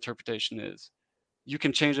what that interpretation is. You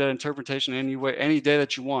can change that interpretation any way, any day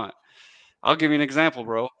that you want. I'll give you an example,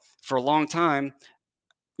 bro. For a long time,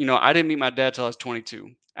 I didn't meet my dad till I was 22.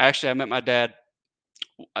 Actually, I met my dad.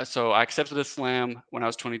 So I accepted Islam when I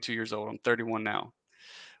was 22 years old. I'm 31 now.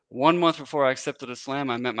 1 month before I accepted Islam,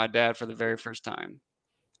 I met my dad for the very first time.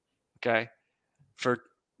 Okay, for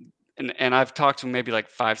and I've talked to him maybe like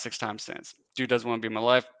 5, 6 times since. Dude doesn't want to be in my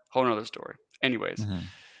life. Whole nother story. Anyways,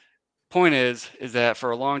 point is that for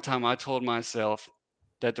a long time I told myself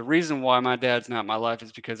that the reason why my dad's not in my life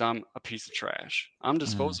is because I'm a piece of trash. I'm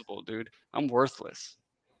disposable, dude. I'm worthless.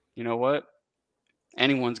 You know what?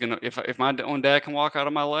 Anyone's gonna if my own dad can walk out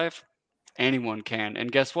of my life, anyone can.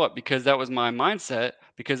 And guess what? Because that was my mindset,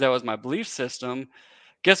 because that was my belief system,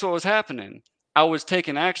 guess what was happening? I was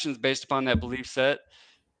taking actions based upon that belief set,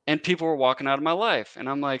 and people were walking out of my life. And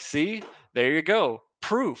I'm like, see, there you go.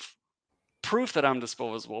 Proof that I'm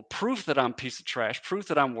disposable, proof that I'm a piece of trash, proof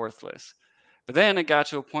that I'm worthless. But then it got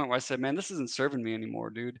to a point where I said, man, this isn't serving me anymore,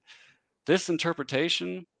 dude. This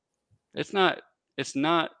interpretation, it's not it's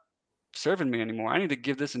not serving me anymore. I need to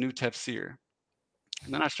give this a new tafsir.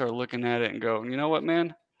 And then I started looking at it and go, you know what,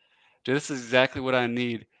 man? Dude, this is exactly what I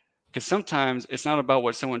need. Because sometimes it's not about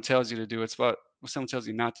what someone tells you to do, it's about what someone tells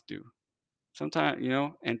you not to do. Sometimes,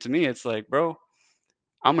 and to me, it's like, bro,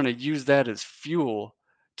 I'm going to use that as fuel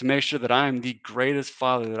to make sure that I am the greatest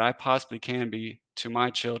father that I possibly can be to my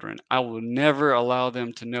children. I will never allow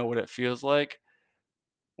them to know what it feels like,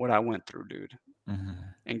 what I went through, dude.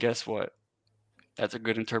 And guess what? That's a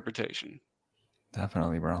good interpretation.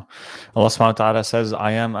 Definitely, bro. Allah subhanahu wa ta'ala says,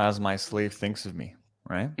 I am as my slave thinks of me,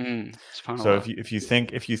 right? So if you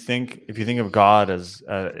think of God as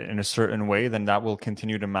in a certain way, then that will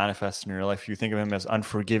continue to manifest in your life. If you think of him as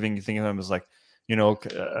unforgiving, you think of him as like,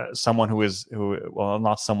 someone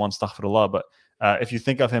not someone, astaghfirullah, but if you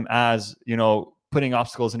think of him as, putting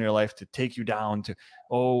obstacles in your life to take you down to,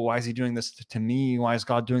 oh, why is he doing this to me? Why is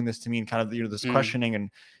God doing this to me? And kind of, this questioning and,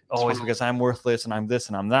 oh, it's because I'm worthless and I'm this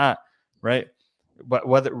and I'm that, right? But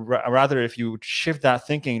rather if you shift that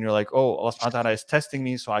thinking and you're like, oh, Allah subhanahu wa ta'ala is testing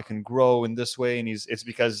me so I can grow in this way, and it's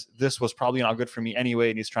because this was probably not good for me anyway,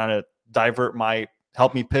 and he's trying to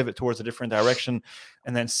help me pivot towards a different direction.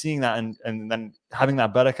 And then seeing that and then having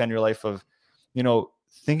that barakah in your life of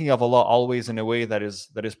thinking of Allah always in a way that is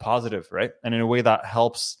positive, right? And in a way that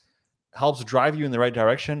helps drive you in the right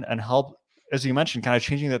direction, and help, as you mentioned, kind of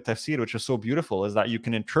changing the tafsir, which is so beautiful, is that you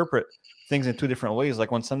can interpret things in two different ways.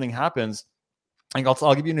 Like when something happens, like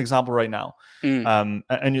I'll give you an example right now. And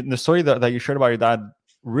the story that you shared about your dad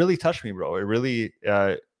really touched me, bro. It really,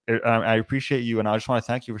 I appreciate you, and I just want to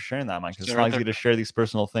thank you for sharing that, man, because it's not easy to share these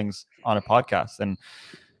personal things on a podcast. And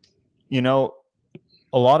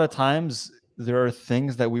a lot of times there are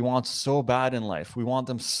things that we want so bad in life. We want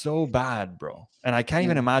them so bad, bro. And I can't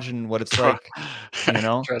even imagine what it's like,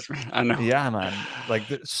 Trust me, I know. Yeah, man. Like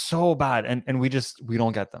so bad. And we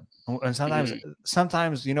don't get them. And sometimes,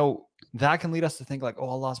 that can lead us to think like, oh,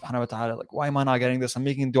 Allah subhanahu wa ta'ala, like, why am I not getting this? I'm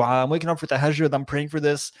making dua. I'm waking up for tahajjud. I'm praying for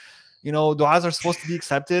this. Duas are supposed to be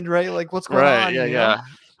accepted, right? Like, what's going on? Yeah.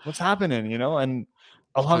 What's happening, And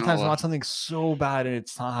a lot of times we want something so bad and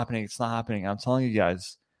it's not happening. It's not happening. I'm telling you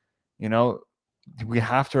guys, we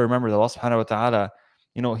have to remember that Allah subhanahu wa ta'ala,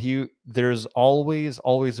 there's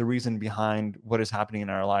always a reason behind what is happening in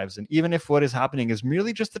our lives. And even if what is happening is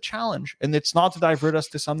merely just a challenge, and it's not to divert us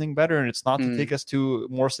to something better, and it's not to take us to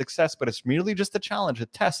more success, but it's merely just a challenge, a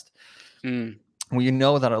test. We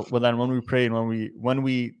know that when we pray, and when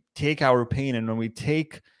we take our pain, and when we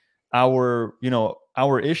take our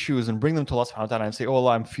issues and bring them to Allah subhanahu wa ta'ala and say, oh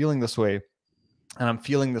Allah, I'm feeling this way, and I'm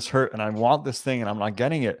feeling this hurt, and I want this thing, and I'm not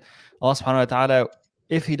getting it. Allah subhanahu wa ta'ala,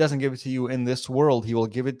 if he doesn't give it to you in this world, he will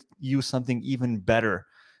give it you something even better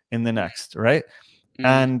in the next, right?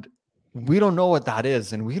 And we don't know what that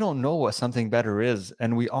is, and we don't know what something better is.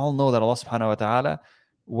 And we all know that Allah subhanahu wa ta'ala,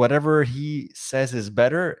 whatever he says is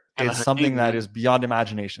better, is something that is beyond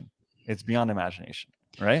imagination. It's beyond imagination,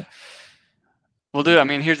 right? Well, dude, I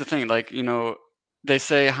mean, here's the thing. Like, they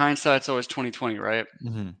say hindsight's always 20/20, right?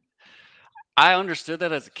 I understood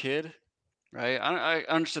that as a kid, right? I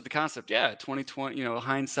understood the concept. Yeah, 20/20,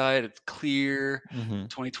 hindsight, it's clear.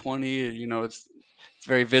 20/20, it's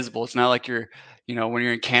very visible. It's not like you're, when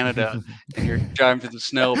you're in Canada and you're driving through the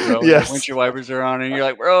snow, bro, your windshield wipers are on, and you're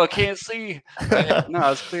like, bro, I can't see. Right?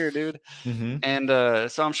 No, it's clear, dude. And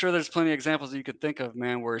so I'm sure there's plenty of examples that you could think of,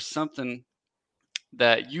 man, where something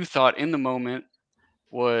that you thought in the moment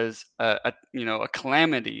was a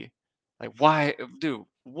calamity. Like, why, dude?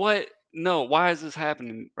 What? No, why is this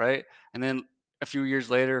happening? Right? And then a few years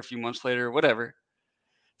later, a few months later, whatever,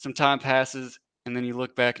 some time passes, and then you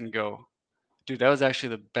look back and go, dude, that was actually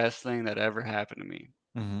the best thing that ever happened to me.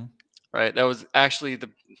 Right? That was actually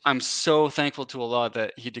I'm so thankful to Allah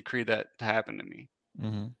that He decreed that to happen to me.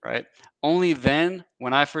 Right? Only then,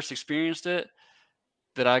 when I first experienced it,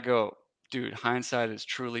 that I go, dude, hindsight is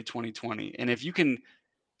truly 20/20. And if you can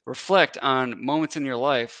reflect on moments in your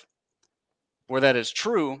life where that is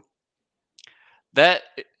true, that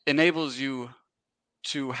enables you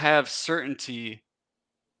to have certainty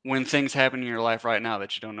when things happen in your life right now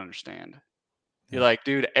that you don't understand. You're like,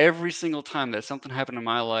 dude, every single time that something happened in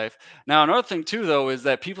my life. Now, another thing too, though, is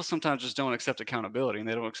that people sometimes just don't accept accountability, and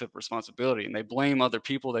they don't accept responsibility, and they blame other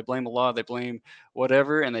people, they blame Allah, they blame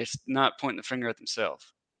whatever, and they're not pointing the finger at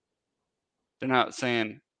themselves. They're not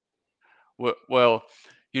saying, well,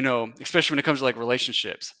 especially when it comes to like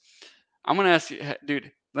relationships. I'm gonna ask you,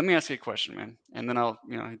 dude. Let me ask you a question, man, and then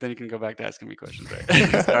then you can go back to asking me questions,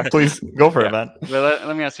 right? Please go for it, man. But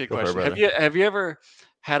let me ask you a question. Have you ever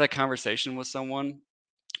had a conversation with someone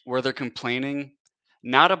where they're complaining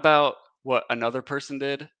not about what another person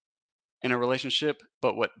did in a relationship,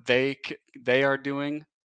 but what they are doing?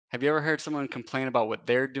 Have you ever heard someone complain about what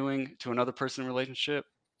they're doing to another person in a relationship?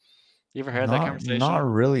 You ever had that conversation? Not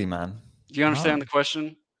really, man. Do you understand the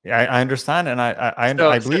question? Yeah, I understand, and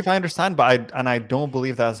I believe I understand, but I don't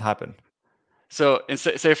believe that has happened. So, and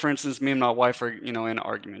say for instance, me and my wife are in an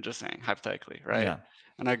argument, just saying hypothetically, right? Yeah.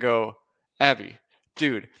 And I go, Abby,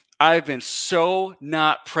 dude, I've been so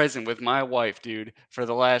not present with my wife, dude, for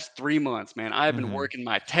the last 3 months, man. I've been working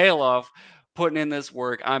my tail off, putting in this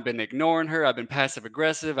work. I've been ignoring her. I've been passive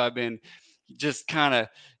aggressive. I've been just kind of,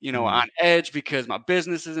 on edge because my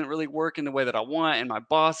business isn't really working the way that I want, and my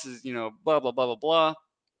boss is, blah blah blah blah blah.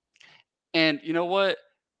 And you know what?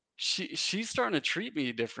 She's starting to treat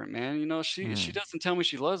me different, man. She doesn't tell me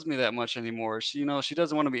she loves me that much anymore. She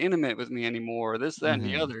doesn't want to be intimate with me anymore. This, that, and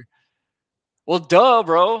the other. Well, duh,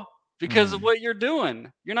 bro. Because of what you're doing.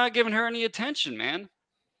 You're not giving her any attention, man.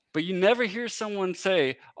 But you never hear someone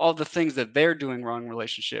say all the things that they're doing wrong in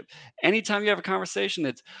relationship. Anytime you have a conversation,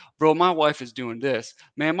 it's, bro, my wife is doing this.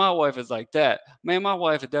 Man, my wife is like that. Man, my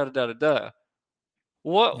wife is da da da da da.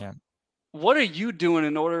 What are you doing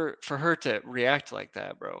in order for her to react like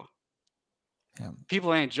that, bro?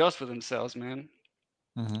 People ain't just for themselves, man.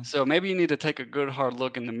 So maybe you need to take a good hard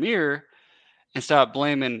look in the mirror and stop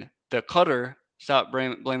blaming the qadr, stop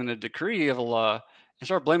blaming the decree of Allah, and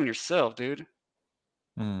start blaming yourself, dude.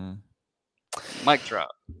 Mic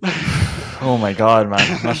drop. Oh my God, man.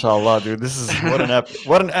 MashaAllah, dude. This is what an ep.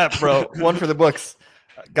 What an ep, bro. One for the books.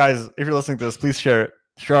 Guys, if you're listening to this, please share it.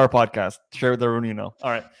 Share our podcast. Share with everyone you know.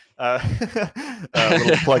 All right.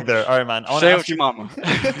 Little plug there. All right, man. I want to Say it ask with you, your mama.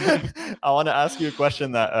 I want to ask you a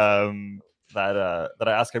question that that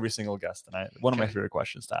I ask every single guest, and one of my favorite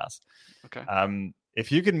questions to ask. Okay.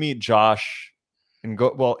 If you could meet Josh and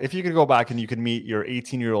if you could go back and you could meet your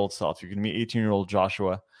 18-year-old self, you could meet 18-year-old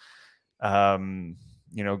Joshua, going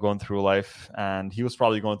through life, and he was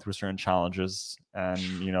probably going through certain challenges and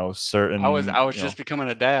certain. I was just becoming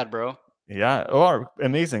a dad, bro. Yeah. Oh,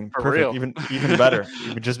 amazing. For Perfect. real. Even better.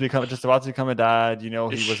 You would just about to become a dad. He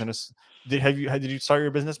was in a. Did you start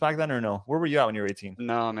your business back then or no? Where were you at when you were 18?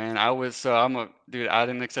 No, man. I'm a dude. I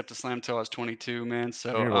didn't accept Islam until I was 22, man.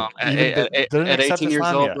 So Didn't at accept 18 years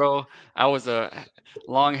Islam old, yet. bro, I was a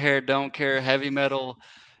long hair, don't care, heavy metal,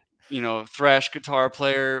 thrash guitar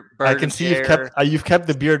player. I can see you've kept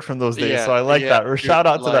the beard from those days, so I like that. Or dude, shout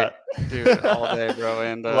out to that. Dude, all day, bro.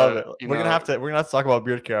 And love it. We're gonna have to talk about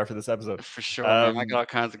beard care after this episode. For sure, man. I got all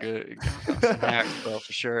kinds of good hacks, bro,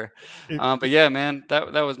 for sure. But yeah, man,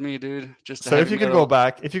 that was me, dude. Just so if you could go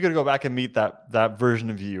back and meet that version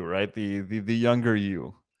of you, right? The younger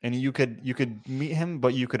you, and you could meet him,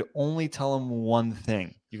 but you could only tell him one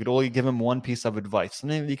thing. You could only give him one piece of advice,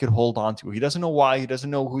 something that he could hold on to. He doesn't know why, he doesn't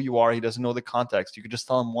know who you are, he doesn't know the context. You could just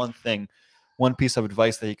tell him one thing, one piece of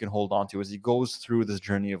advice that he can hold on to as he goes through this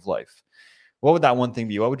journey of life. What would that one thing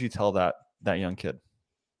be? What would you tell that young kid?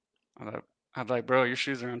 I'd like, bro, your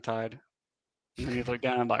shoes are untied. And then you look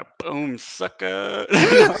down and I'm like, boom, sucker.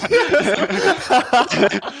 I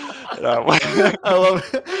love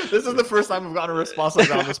it. This is the first time we've gotten a response like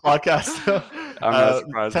that on this podcast. I'm not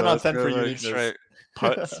surprised. 10 out of 10 for uniqueness. Straight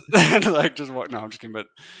putts. Like just walk. No, I'm just kidding. But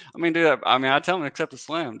I mean, dude, I tell him accept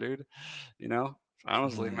Islam, dude.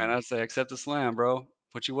 Honestly, man, I'd say accept Islam, bro.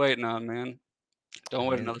 What you waiting on, man? Don't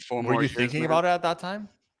wait another 4 more years. Were you thinking about it at that time?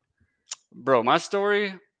 Bro, my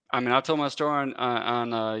story, I told my story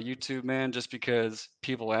on YouTube, man, just because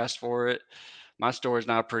people asked for it. My story's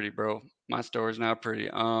not pretty, bro. My story's not pretty.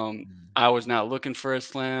 I was not looking for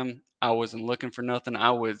Islam. I wasn't looking for nothing.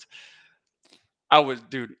 I was,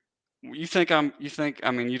 dude. You think, I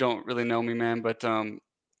mean, you don't really know me, man, but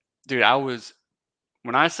dude,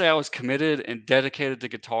 when I say I was committed and dedicated to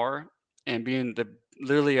guitar and being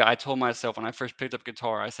literally, I told myself when I first picked up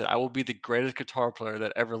guitar, I said, I will be the greatest guitar player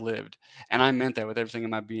that ever lived. And I meant that with everything in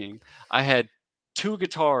my being. I had 2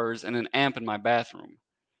 guitars and an amp in my bathroom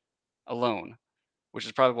alone, which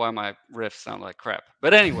is probably why my riffs sound like crap.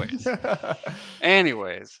 But anyways,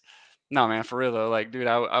 no, man, for real though, like, dude,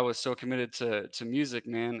 I was so committed to music,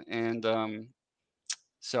 man. And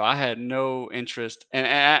so I had no interest.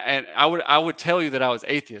 And I would tell you that I was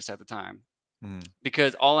atheist at the time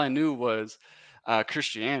because all I knew was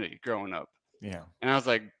Christianity growing up. Yeah. And I was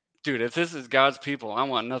like, dude, if this is God's people, I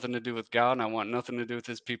want nothing to do with God and I want nothing to do with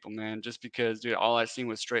his people, man. Just because, dude, all I seen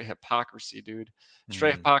was straight hypocrisy, dude.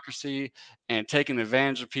 Straight hypocrisy and taking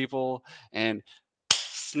advantage of people and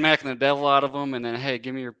smacking the devil out of them. And then, hey,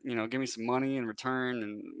 give me some money in return.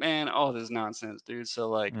 And man, all this nonsense, dude. So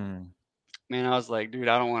like, man, I was like, dude,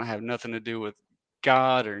 I don't want to have nothing to do with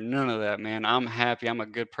God or none of that, man. I'm happy. I'm a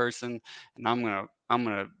good person and I'm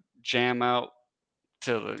gonna jam out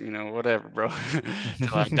till whatever, bro,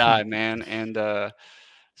 till I die, man. And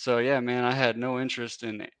so yeah, man, I had no interest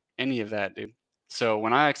in any of that, dude. So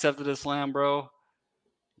when I accepted Islam, bro,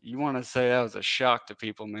 you want to say that was a shock to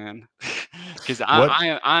people, man, because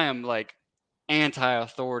I am like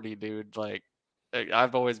anti-authority, dude. Like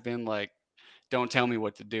I've always been like, don't tell me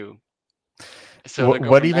what to do. So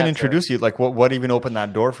what even introduced you? Like what even opened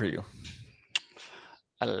that door for you?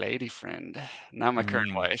 A lady friend, not my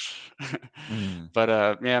current wife.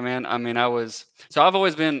 But yeah, man, I mean, I've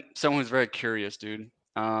always been someone who's very curious, dude.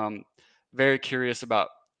 Very curious about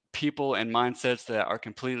people and mindsets that are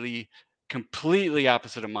completely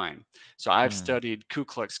opposite of mine. So I've studied Ku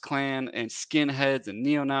Klux Klan and skinheads and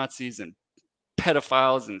neo-Nazis and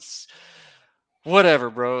pedophiles and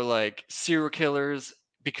whatever, bro, like serial killers,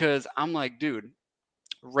 because I'm like, dude,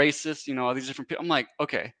 racist, all these different people. I'm like,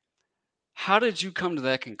 okay, how did you come to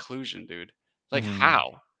that conclusion, dude? Like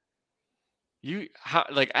how? And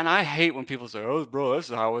I hate when people say, "Oh, bro, this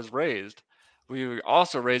is how I was raised." We were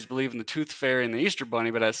also raised believing the tooth fairy and the Easter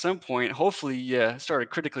bunny, but at some point, hopefully, you started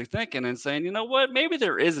critically thinking and saying, "You know what? Maybe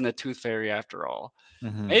there isn't a tooth fairy after all.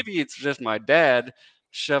 Maybe it's just my dad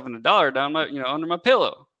shoving $1 down under my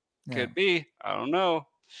pillow. Could be. I don't know."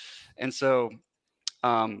 And so,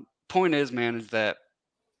 point is, man, is that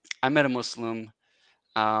I met a Muslim,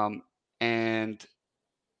 and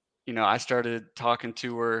I started talking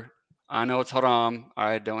to her. I know it's haram. All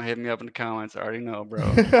right, don't hit me up in the comments. I already know, bro.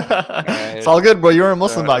 All It's right. all good, bro. You were a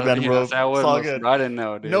Muslim back then, bro. I was It's all Muslim, good. bro. I didn't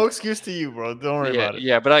know, dude. No excuse to you, bro. Don't worry about it.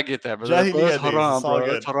 Yeah, but I get that, bro. Bro, it's Jahiliyyah days, haram, it's all bro.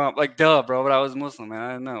 good. It's haram. Like, duh, bro. But I was Muslim, man.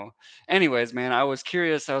 I didn't know. Anyways, man, I was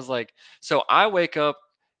curious. I was like, so I wake up.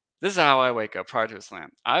 This is how I wake up prior to Islam.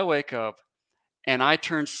 I wake up and I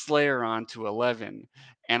turn Slayer on to 11,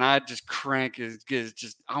 and I just crank it.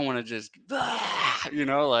 Just I want to just,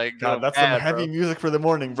 like go God, that's some mad, heavy bro. music for the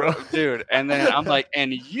morning, bro. Dude. And then I'm like,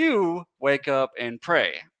 and you wake up and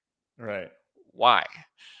pray. Right. Why?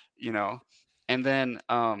 And then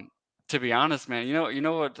to be honest, man,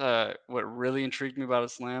 what really intrigued me about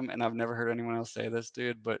Islam, and I've never heard anyone else say this,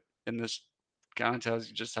 dude, but this kind of tells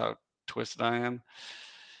you just how twisted I am.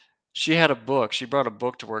 She brought a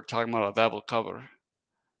book to work talking about Adab al-Qabr,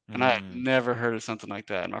 and I had never heard of something like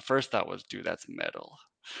that. And my first thought was, dude, that's metal.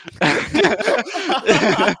 Like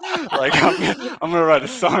I'm gonna write a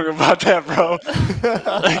song about that, bro.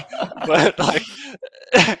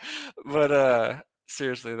 But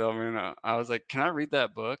seriously though, man, I was like, can I read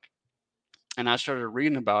that book? And I started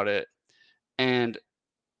reading about it, and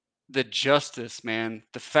the justice, man,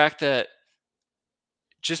 the fact that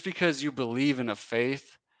just because you believe in a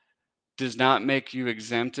faith does not make you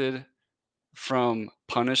exempted from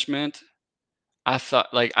punishment. I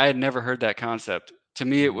thought, like, I had never heard that concept. To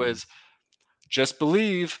me, it was just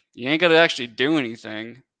believe. You ain't got to actually do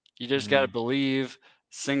anything. You just got to believe,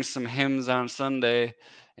 sing some hymns on Sunday,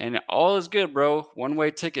 and all is good, bro.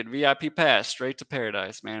 One-way ticket, VIP pass, straight to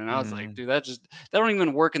paradise, man. And I was like, dude, that don't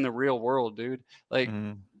even work in the real world, dude. Like,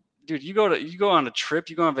 dude, you go on a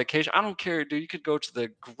trip, you go on vacation. I don't care, dude. You could go to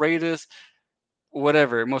the greatest,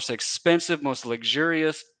 whatever, most expensive, most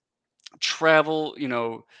luxurious travel,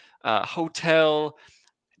 hotel,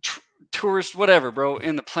 tourist, whatever, bro,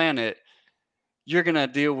 in the planet. You're gonna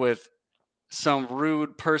deal with some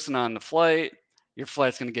rude person on the flight. Your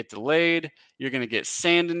flight's gonna get delayed. You're gonna get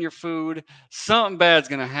sand in your food. Something bad's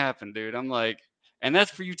gonna happen, dude. I'm like, and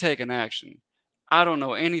that's for you taking action. I don't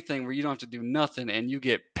know anything where you don't have to do nothing and you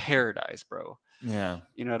get paradise, bro. Yeah.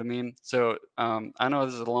 You know what I mean? So I know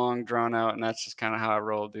this is a long drawn out, and that's just kind of how I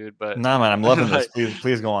roll, dude. But nah, man, I'm loving this.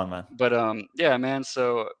 Please go on, man. But yeah, man.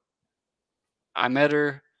 So I met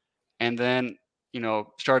her, and then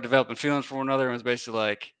started developing feelings for one another, and was basically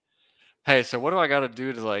like, hey, so what do I got to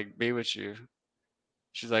do to like be with you?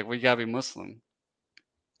 She's like, well, you gotta be Muslim.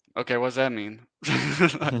 Okay, what does that mean?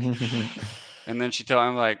 And then she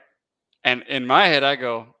told me, like, and in my head I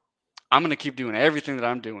go, I'm gonna keep doing everything that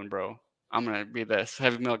I'm doing, bro. I'm gonna be this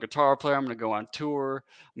heavy metal guitar player. I'm gonna go on tour.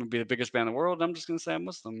 I'm gonna be the biggest band in the world. I'm just gonna say I'm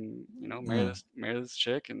Muslim. Marry this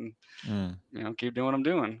chick, and keep doing what I'm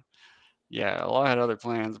doing. Yeah, well, I had other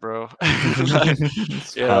plans, bro. Other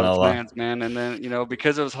plans, man. And then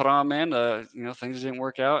because it was haram, man, things didn't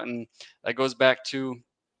work out, and that goes back to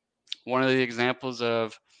one of the examples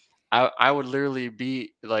of I would literally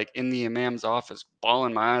be like in the imam's office,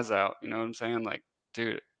 bawling my eyes out. You know what I'm saying? Like,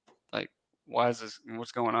 dude, like, why is this?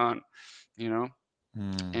 What's going on? And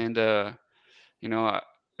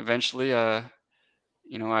eventually, I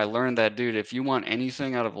learned that, dude, if you want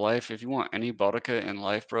anything out of life, if you want any barakah in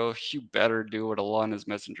life, bro, you better do what Allah and His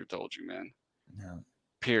Messenger told you, man. Yeah.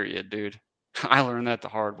 Period, dude. I learned that the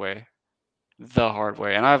hard way.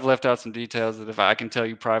 And I've left out some details that if I can tell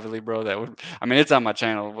you privately, bro, it's on my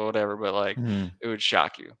channel or whatever, but like it would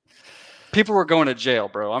shock you. People were going to jail,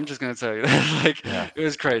 bro. I'm just gonna tell you that. It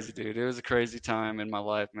was crazy, dude. It was a crazy time in my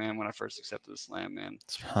life, man, when I first accepted Islam, man.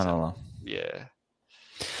 SubhanAllah. Yeah.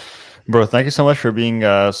 Bro, thank you so much for being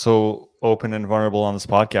so open and vulnerable on this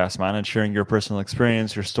podcast, man, and sharing your personal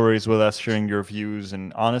experience, your stories with us, sharing your views.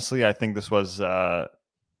 And honestly, I think this was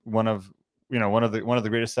one of the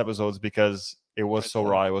greatest episodes because it was so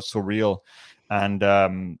raw, it was so real, and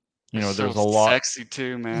there's a lot sexy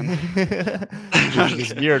too, man.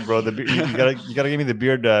 This beard, bro. You gotta give me the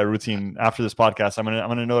beard routine after this podcast. I'm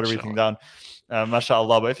gonna note everything down.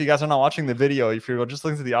 Mashallah. But if you guys are not watching the video, if you're just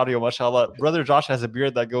listening to the audio, mashallah, brother Josh has a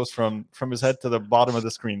beard that goes from his head to the bottom of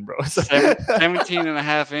the screen, bro. 17 and a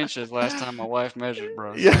half inches last time my wife measured,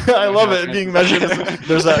 bro. Yeah, I love it being measured.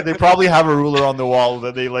 They probably have a ruler on the wall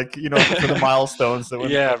that they for the milestones.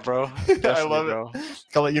 Yeah, bro. I love it.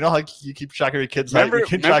 You know how you keep track of your kids' height? Remember, You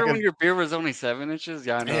keep remember track when your beard was only 7 inches?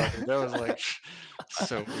 Yeah, I know. Dude. That was like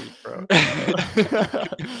so weak, bro.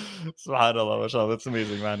 SubhanAllah, mashallah. That's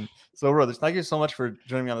amazing, man. So, brothers, thank you so much for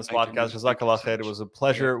joining me on this Thank you, man. podcast. Thank you Jazakallah so khair. It much. was a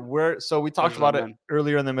pleasure. We talked Pleasure's about all it mine.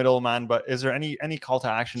 earlier in the middle, man. But is there any call to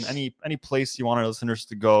action, any place you want our listeners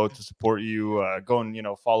to go to support you, go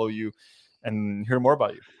and follow you, and hear more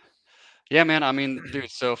about you? Yeah, man. I mean, dude.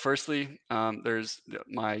 So, firstly, there's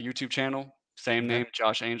my YouTube channel, same Okay. name,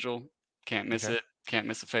 Josh Angel. Can't miss Okay. it. Can't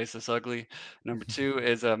miss a face that's ugly. Number 2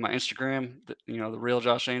 is my Instagram. The real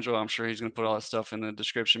Josh Angel. I'm sure he's gonna put all that stuff in the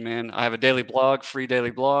description, man. I have a daily blog, free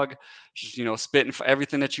daily blog. Just spitting for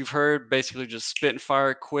everything that you've heard. Basically, just spit and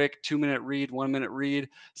fire, quick, 2-minute read, 1-minute read,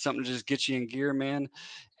 something to just get you in gear, man.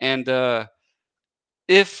 And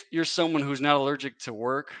if you're someone who's not allergic to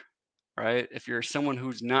work, right? If you're someone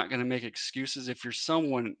who's not going to make excuses, if you're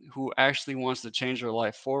someone who actually wants to change their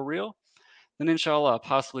life for real, then inshallah,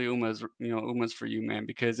 possibly Ummah's for you, man,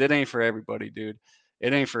 because it ain't for everybody, dude.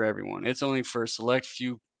 It ain't for everyone. It's only for a select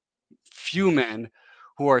few men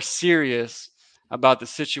who are serious about the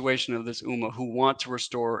situation of this ummah, who want to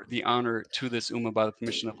restore the honor to this ummah by the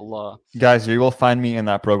permission of Allah. Guys, you will find me in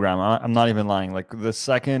that program. I'm not even lying. Like the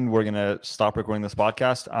second we're gonna stop recording this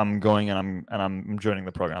podcast, I'm going and I'm joining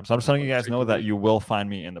the program. So I'm just letting you guys know that you will find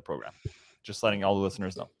me in the program. Just letting all the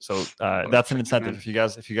listeners know. So that's an incentive. If you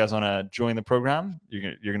guys want to join the program,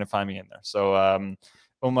 you're gonna find me in there. So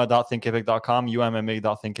ummah.thinkific.com,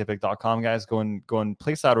 umma.thinkific.com, guys. Go and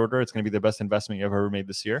place that order. It's gonna be the best investment you've ever made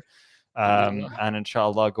this year. And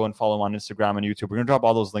inshallah, go and follow him on Instagram and YouTube. We're going to drop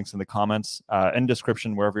all those links in the comments, in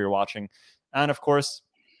description, wherever you're watching. And of course,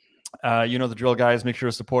 you know the drill, guys. Make sure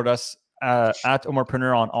to support us at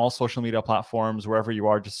Umarpreneur on all social media platforms. Wherever you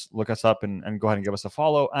are, just look us up and go ahead and give us a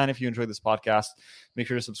follow. And if you enjoyed this podcast, make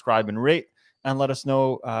sure to subscribe and rate, and let us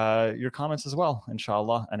know your comments as well,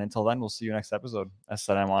 inshallah. And until then, we'll see you next episode.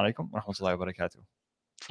 Assalamu alaikum wa rahmatullahi wa barakatuh.